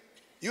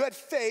had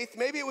faith.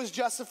 Maybe it was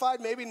justified,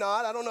 maybe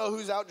not. I don't know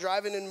who's out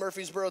driving in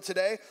Murfreesboro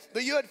today.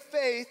 But you had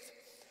faith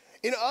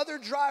in other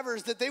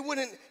drivers that they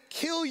wouldn't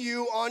kill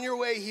you on your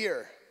way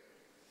here.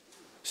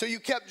 So you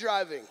kept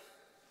driving.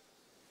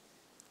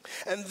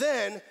 And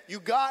then you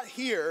got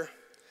here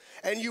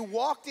and you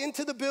walked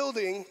into the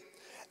building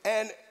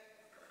and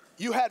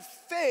you had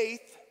faith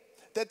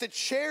that the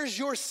chairs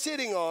you're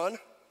sitting on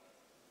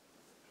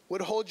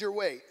would hold your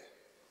weight.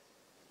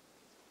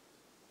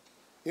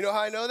 You know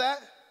how I know that?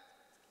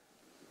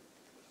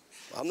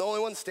 I'm the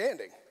only one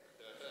standing.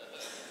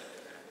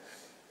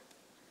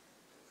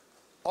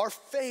 Our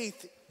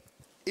faith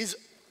is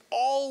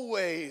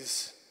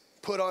always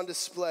put on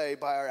display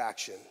by our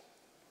action.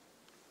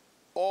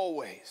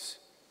 Always.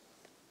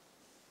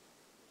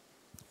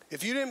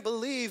 If you didn't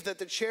believe that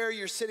the chair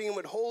you're sitting in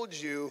would hold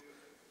you,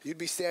 you'd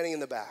be standing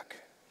in the back.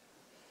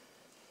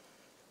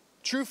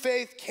 True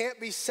faith can't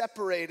be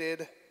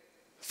separated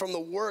from the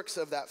works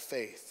of that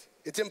faith.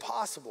 It's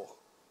impossible.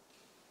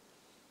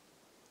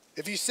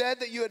 If you said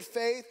that you had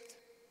faith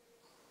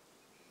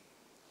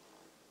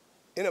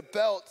in a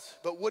belt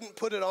but wouldn't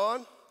put it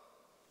on,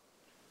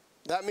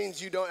 that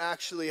means you don't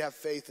actually have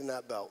faith in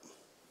that belt.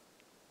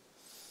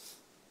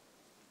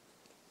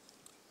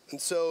 And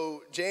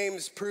so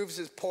James proves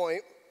his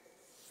point.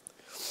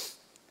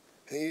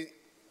 And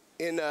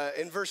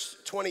in verse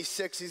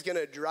 26, he's going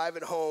to drive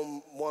it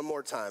home one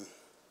more time.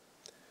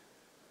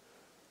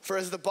 For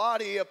as the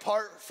body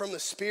apart from the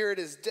spirit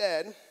is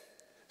dead,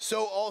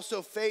 so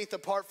also faith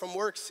apart from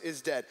works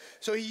is dead.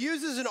 So he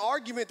uses an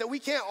argument that we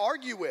can't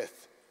argue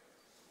with.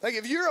 Like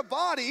if you're a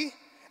body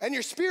and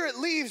your spirit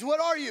leaves,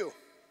 what are you?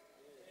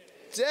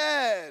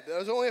 Dead.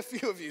 There's only a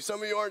few of you.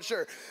 Some of you aren't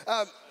sure.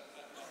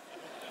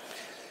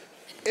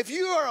 If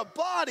you are a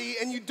body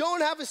and you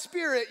don't have a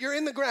spirit, you're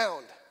in the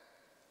ground.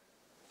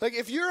 Like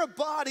if you're a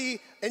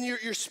body and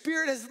your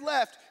spirit has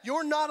left,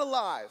 you're not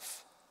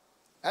alive.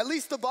 At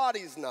least the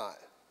body's not.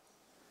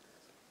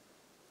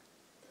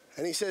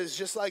 And he says,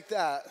 just like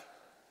that,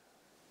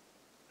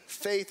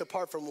 faith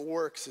apart from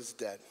works is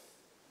dead.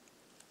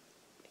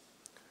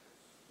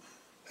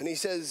 And he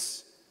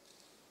says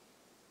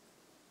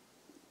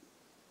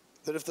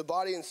that if the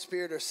body and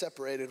spirit are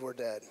separated, we're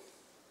dead.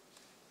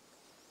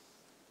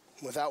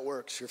 Without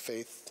works, your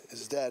faith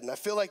is dead. And I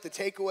feel like the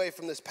takeaway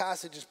from this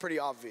passage is pretty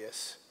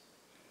obvious.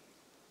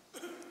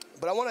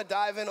 But I want to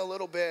dive in a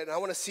little bit, and I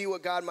want to see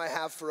what God might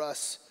have for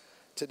us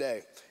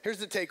today. Here's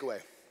the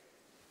takeaway.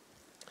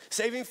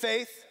 Saving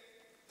faith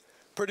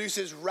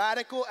produces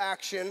radical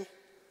action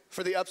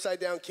for the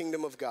upside-down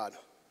kingdom of God.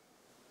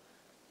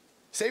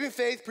 Saving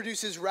faith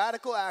produces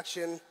radical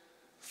action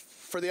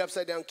for the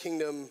upside-down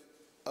kingdom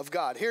of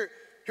God.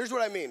 Here's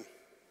what I mean.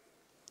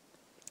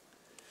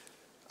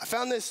 I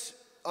found this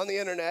on the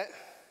internet,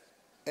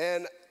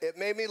 and it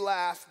made me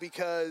laugh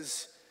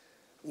because,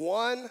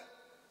 one,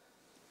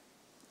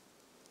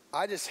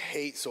 I just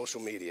hate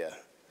social media.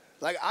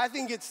 Like, I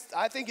think it's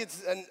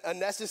a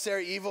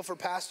necessary evil for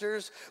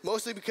pastors,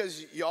 mostly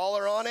because y'all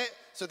are on it,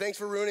 so thanks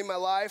for ruining my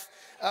life.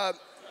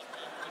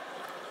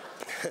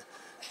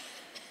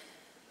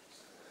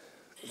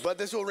 But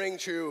this will ring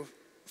true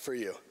for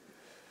you.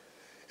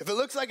 If it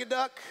looks like a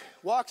duck,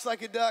 walks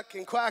like a duck,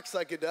 and quacks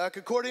like a duck,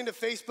 according to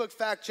Facebook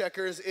fact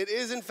checkers, it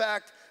is in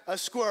fact a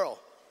squirrel.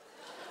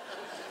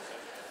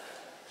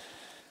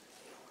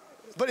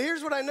 But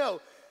here's what I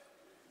know.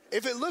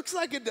 If it looks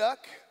like a duck,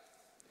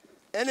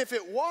 and if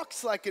it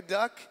walks like a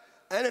duck,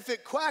 and if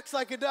it quacks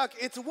like a duck,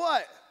 it's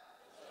what?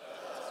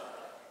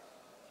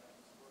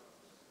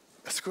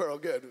 A squirrel,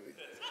 good.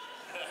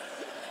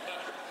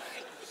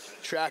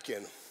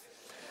 Tracking.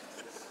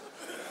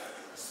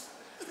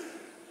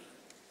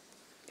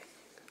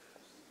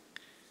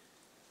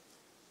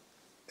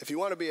 if you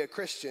want to be a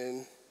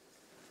Christian,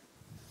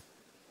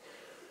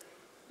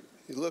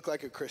 you look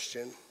like a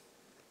Christian,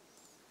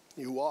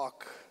 you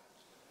walk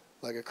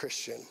like a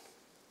Christian,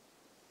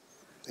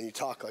 and you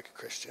talk like a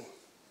Christian.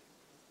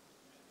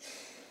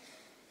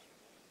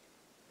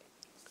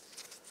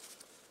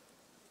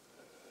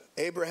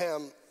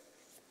 Abraham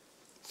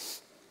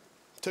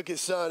took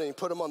his son and he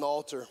put him on the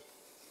altar,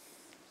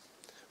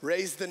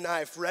 raised the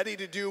knife, ready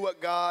to do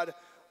what God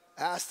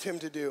asked him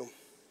to do.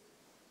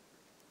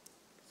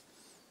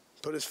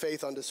 Put his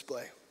faith on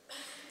display.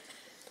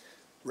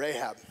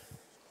 Rahab.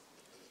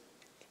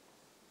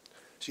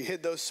 She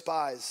hid those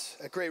spies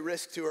at great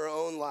risk to her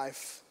own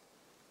life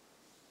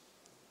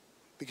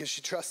because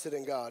she trusted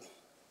in God.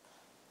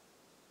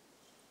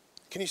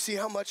 Can you see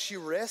how much she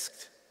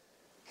risked?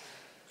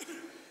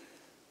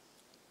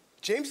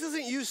 James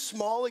doesn't use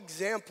small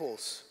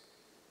examples.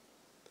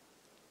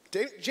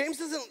 James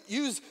doesn't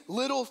use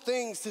little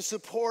things to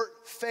support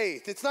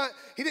faith. It's not,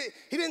 he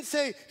didn't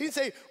say,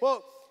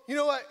 well, you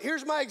know what,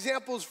 here's my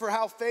examples for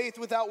how faith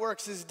without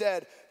works is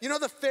dead. You know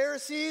the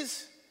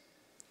Pharisees?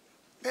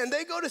 Man,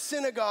 they go to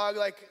synagogue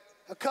like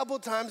a couple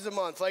times a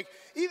month. Like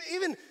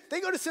even they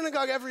go to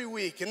synagogue every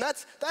week, and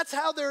that's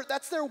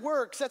their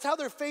works. That's how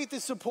their faith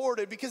is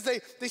supported, because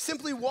they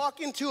simply walk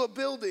into a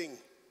building.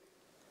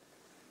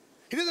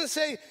 He doesn't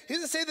say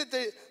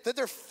that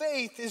their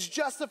faith is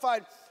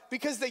justified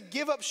because they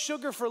give up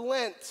sugar for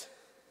Lent.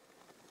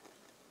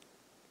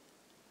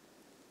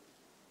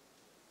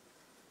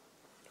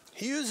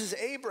 He uses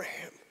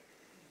Abraham,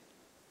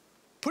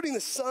 putting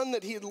the son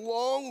that he had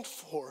longed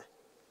for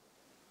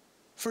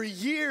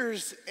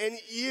years and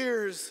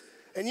years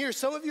and years.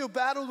 Some of you have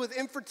battled with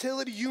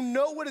infertility. You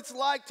know what it's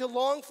like to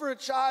long for a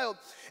child.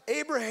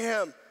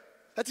 Abraham,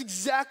 that's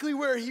exactly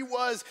where he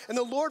was. And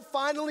the Lord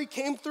finally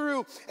came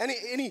through, and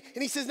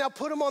he says, now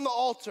put him on the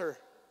altar.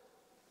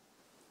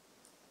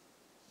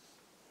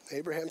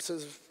 Abraham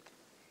says,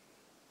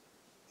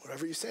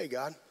 whatever you say,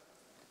 God.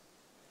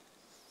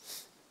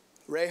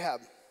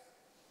 Rahab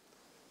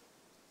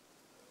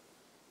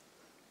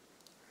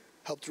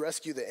helped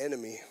rescue the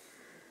enemy,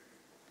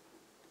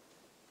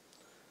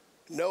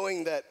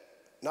 knowing that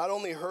not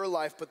only her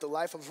life, but the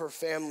life of her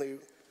family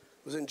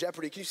was in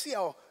jeopardy. Can you see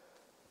how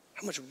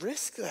much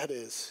risk that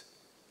is?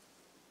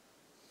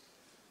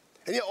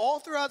 And yet all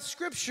throughout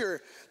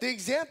Scripture, the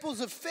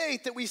examples of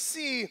faith that we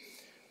see,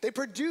 they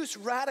produce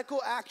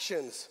radical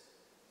actions.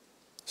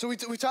 So we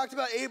talked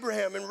about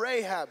Abraham and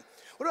Rahab.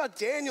 What about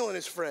Daniel and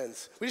his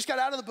friends? We just got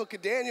out of the book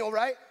of Daniel,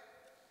 right?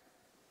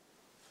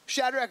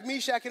 Shadrach,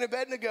 Meshach, and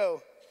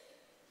Abednego.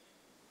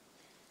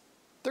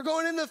 They're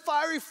going in the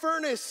fiery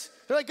furnace.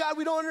 They're like, God,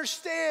 we don't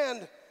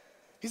understand.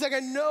 He's like,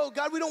 I know.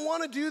 God, we don't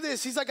want to do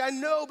this. He's like, I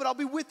know, but I'll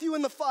be with you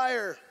in the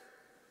fire.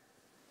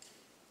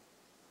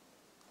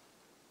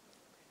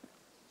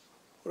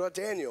 What about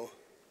Daniel?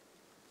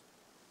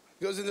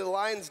 He goes into the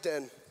lion's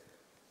den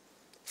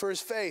for his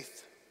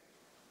faith.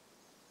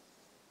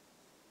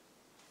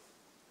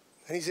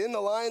 And he's in the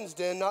lion's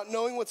den not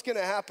knowing what's going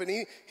to happen.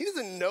 He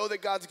doesn't know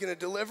that God's going to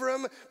deliver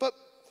him, but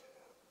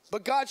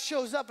God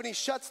shows up and he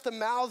shuts the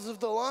mouths of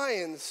the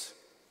lions.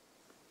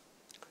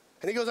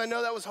 And he goes, I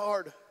know that was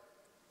hard,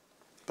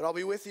 but I'll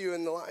be with you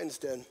in the lion's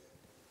den.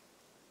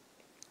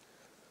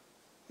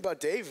 What about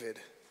David?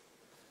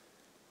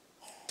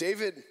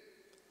 David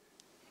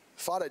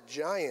fought a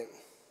giant.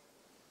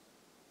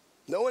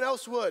 No one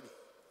else would.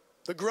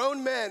 The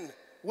grown men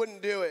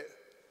wouldn't do it,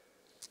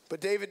 but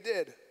David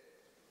did.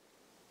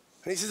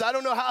 And he says, I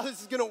don't know how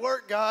this is going to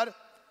work, God,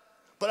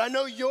 but I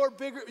know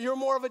you're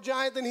more of a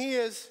giant than he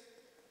is.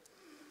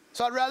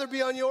 So I'd rather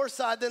be on your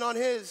side than on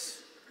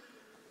his.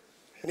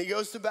 And he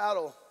goes to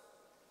battle,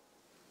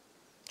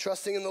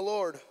 trusting in the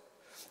Lord.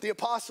 The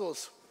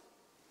apostles,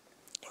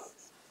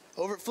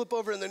 flip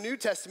over in the New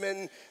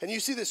Testament, and you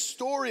see the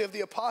story of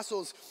the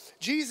apostles.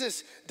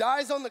 Jesus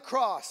dies on the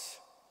cross.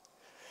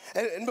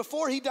 And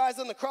before he dies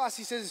on the cross,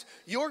 he says,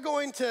 you're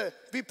going to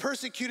be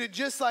persecuted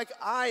just like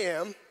I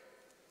am.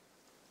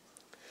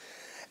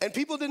 And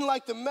people didn't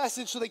like the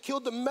message, so they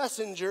killed the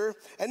messenger.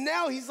 And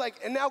now he's like,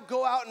 and now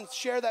go out and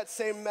share that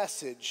same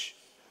message.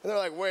 And they're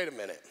like, wait a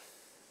minute.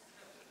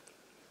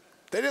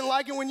 They didn't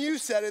like it when you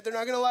said it. They're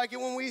not going to like it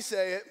when we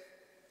say it.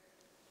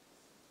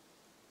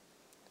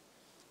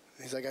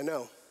 And he's like, I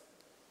know.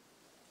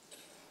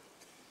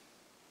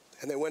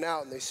 And they went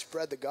out and they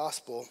spread the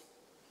gospel.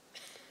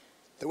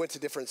 They went to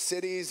different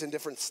cities and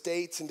different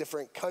states and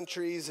different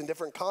countries and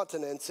different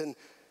continents, and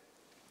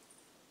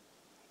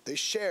they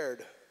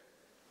shared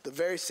the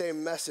very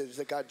same message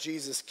that got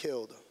Jesus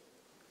killed.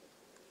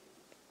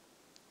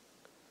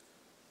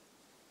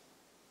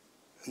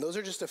 And those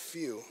are just a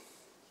few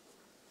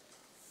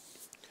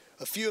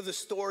of the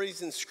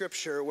stories in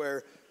Scripture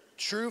where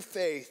true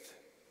faith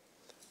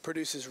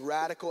produces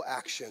radical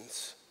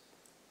actions.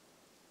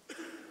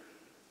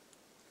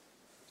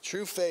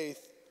 True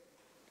faith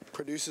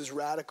produces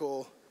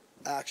radical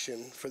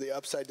action for the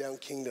upside down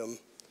kingdom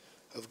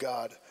of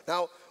God.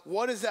 Now,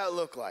 what does that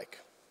look like?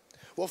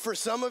 Well, for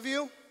some of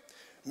you,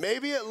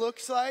 maybe it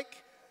looks like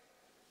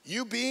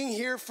you being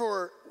here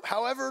for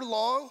however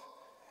long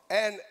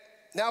and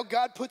now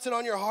God puts it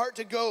on your heart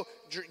to go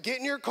get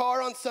in your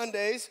car on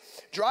Sundays,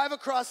 drive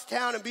across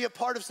town and be a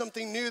part of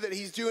something new that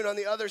he's doing on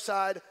the other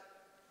side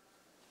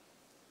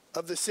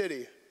of the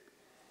city.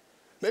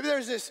 Maybe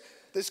there's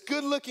this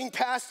good-looking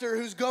pastor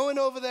who's going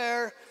over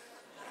there.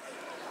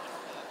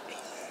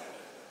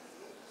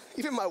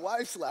 Even my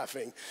wife's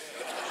laughing.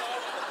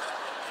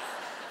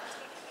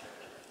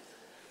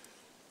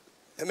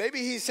 And maybe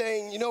he's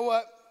saying, you know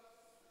what?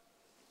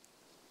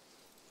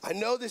 I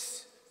know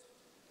this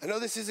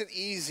isn't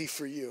easy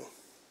for you.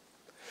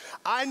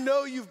 I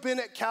know you've been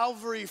at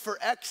Calvary for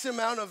X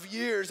amount of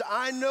years.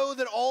 I know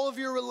that all of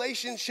your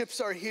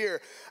relationships are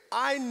here.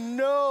 I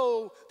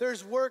know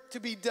there's work to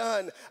be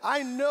done.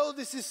 I know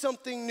this is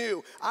something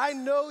new. I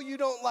know you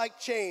don't like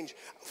change.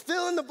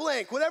 Fill in the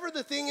blank. Whatever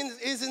the thing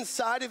is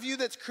inside of you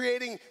that's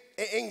creating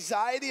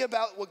anxiety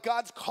about what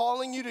God's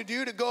calling you to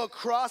do, to go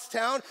across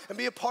town and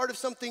be a part of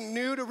something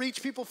new, to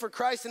reach people for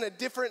Christ in a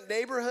different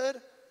neighborhood.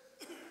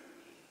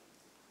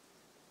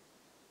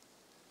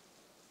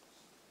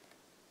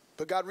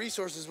 But God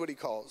resources what he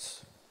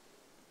calls.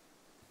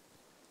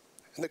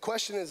 And the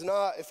question is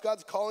not, if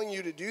God's calling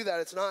you to do that,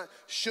 it's not,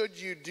 should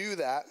you do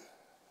that?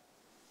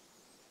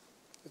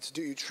 It's,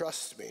 do you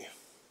trust me?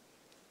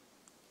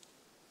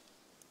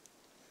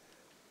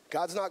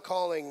 God's not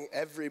calling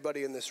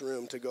everybody in this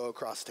room to go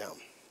across town.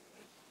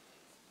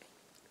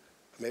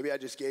 Maybe I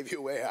just gave you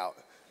a way out.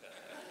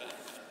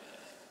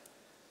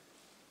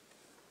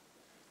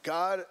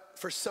 God,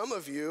 for some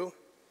of you,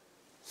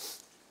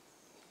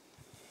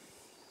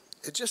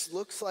 it just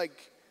looks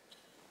like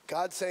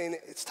God saying,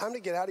 it's time to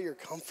get out of your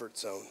comfort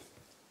zone.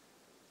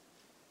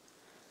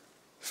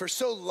 For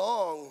so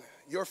long,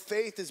 your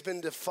faith has been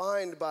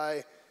defined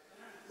by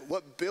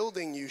what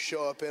building you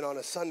show up in on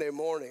a Sunday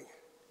morning.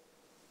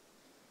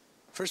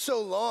 For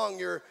so long,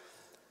 your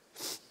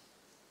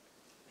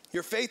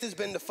faith has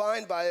been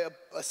defined by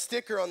a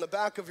sticker on the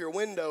back of your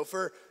window.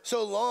 For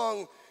so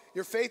long,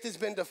 your faith has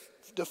been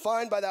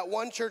defined by that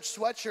one church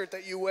sweatshirt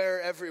that you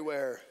wear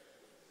everywhere.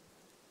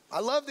 I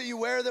love that you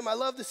wear them. I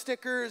love the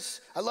stickers.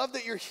 I love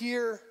that you're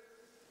here.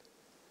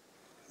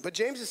 But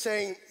James is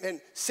saying, and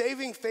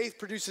saving faith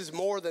produces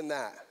more than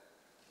that.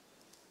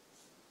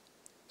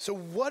 So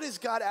what is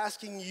God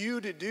asking you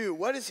to do?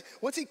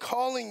 What's he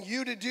calling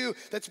you to do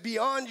that's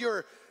beyond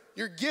your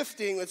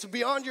gifting, that's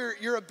beyond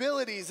your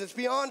abilities, that's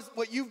beyond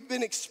what you've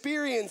been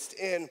experienced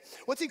in?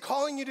 What's he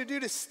calling you to do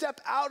to step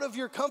out of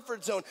your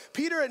comfort zone?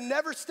 Peter had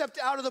never stepped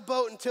out of the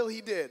boat until he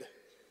did.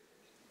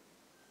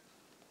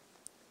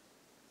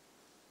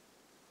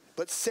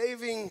 But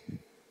saving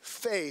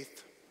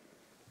faith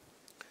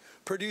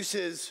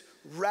produces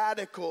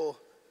radical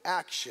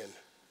action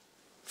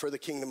for the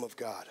kingdom of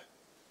God.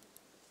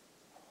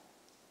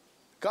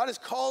 God is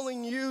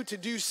calling you to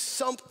do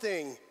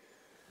something.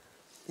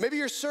 Maybe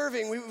you're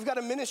serving. We've got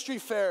a ministry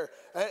fair.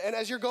 And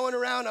as you're going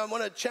around, I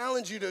want to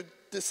challenge you to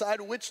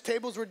decide which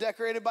tables were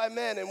decorated by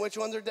men and which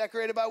ones are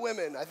decorated by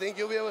women. I think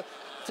you'll be able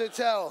to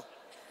tell.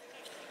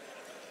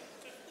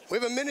 We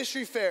have a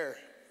ministry fair.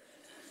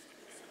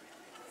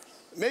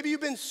 Maybe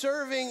you've been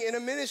serving in a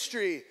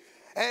ministry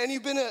and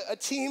you've been a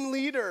team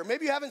leader.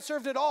 Maybe you haven't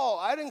served at all.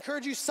 I'd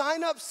encourage you,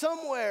 sign up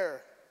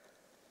somewhere.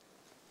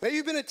 Maybe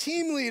you've been a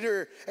team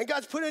leader and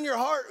God's put in your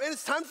heart, man,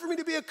 it's time for me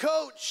to be a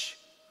coach.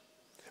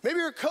 Maybe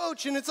you're a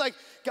coach and it's like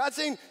God's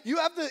saying, you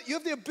have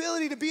the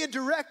ability to be a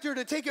director,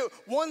 to take it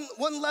one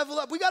level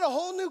up. We got a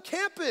whole new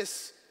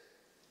campus.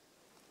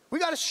 We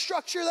got to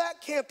structure that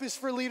campus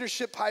for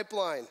leadership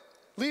pipeline.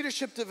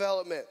 Leadership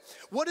development.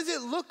 What does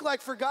it look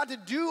like for God to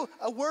do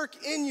a work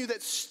in you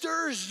that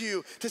stirs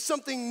you to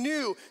something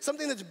new,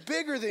 something that's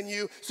bigger than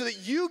you, so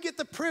that you get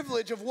the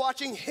privilege of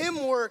watching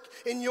him work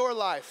in your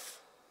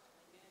life?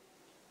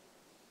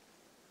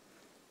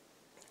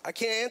 I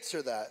can't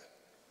answer that.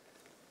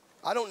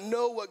 I don't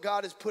know what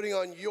God is putting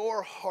on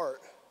your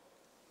heart,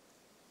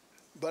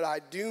 but I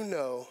do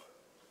know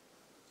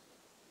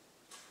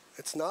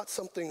it's not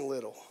something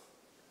little.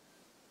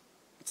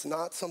 It's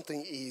not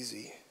something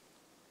easy.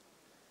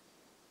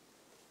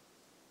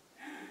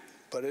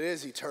 But it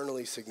is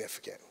eternally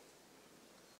significant.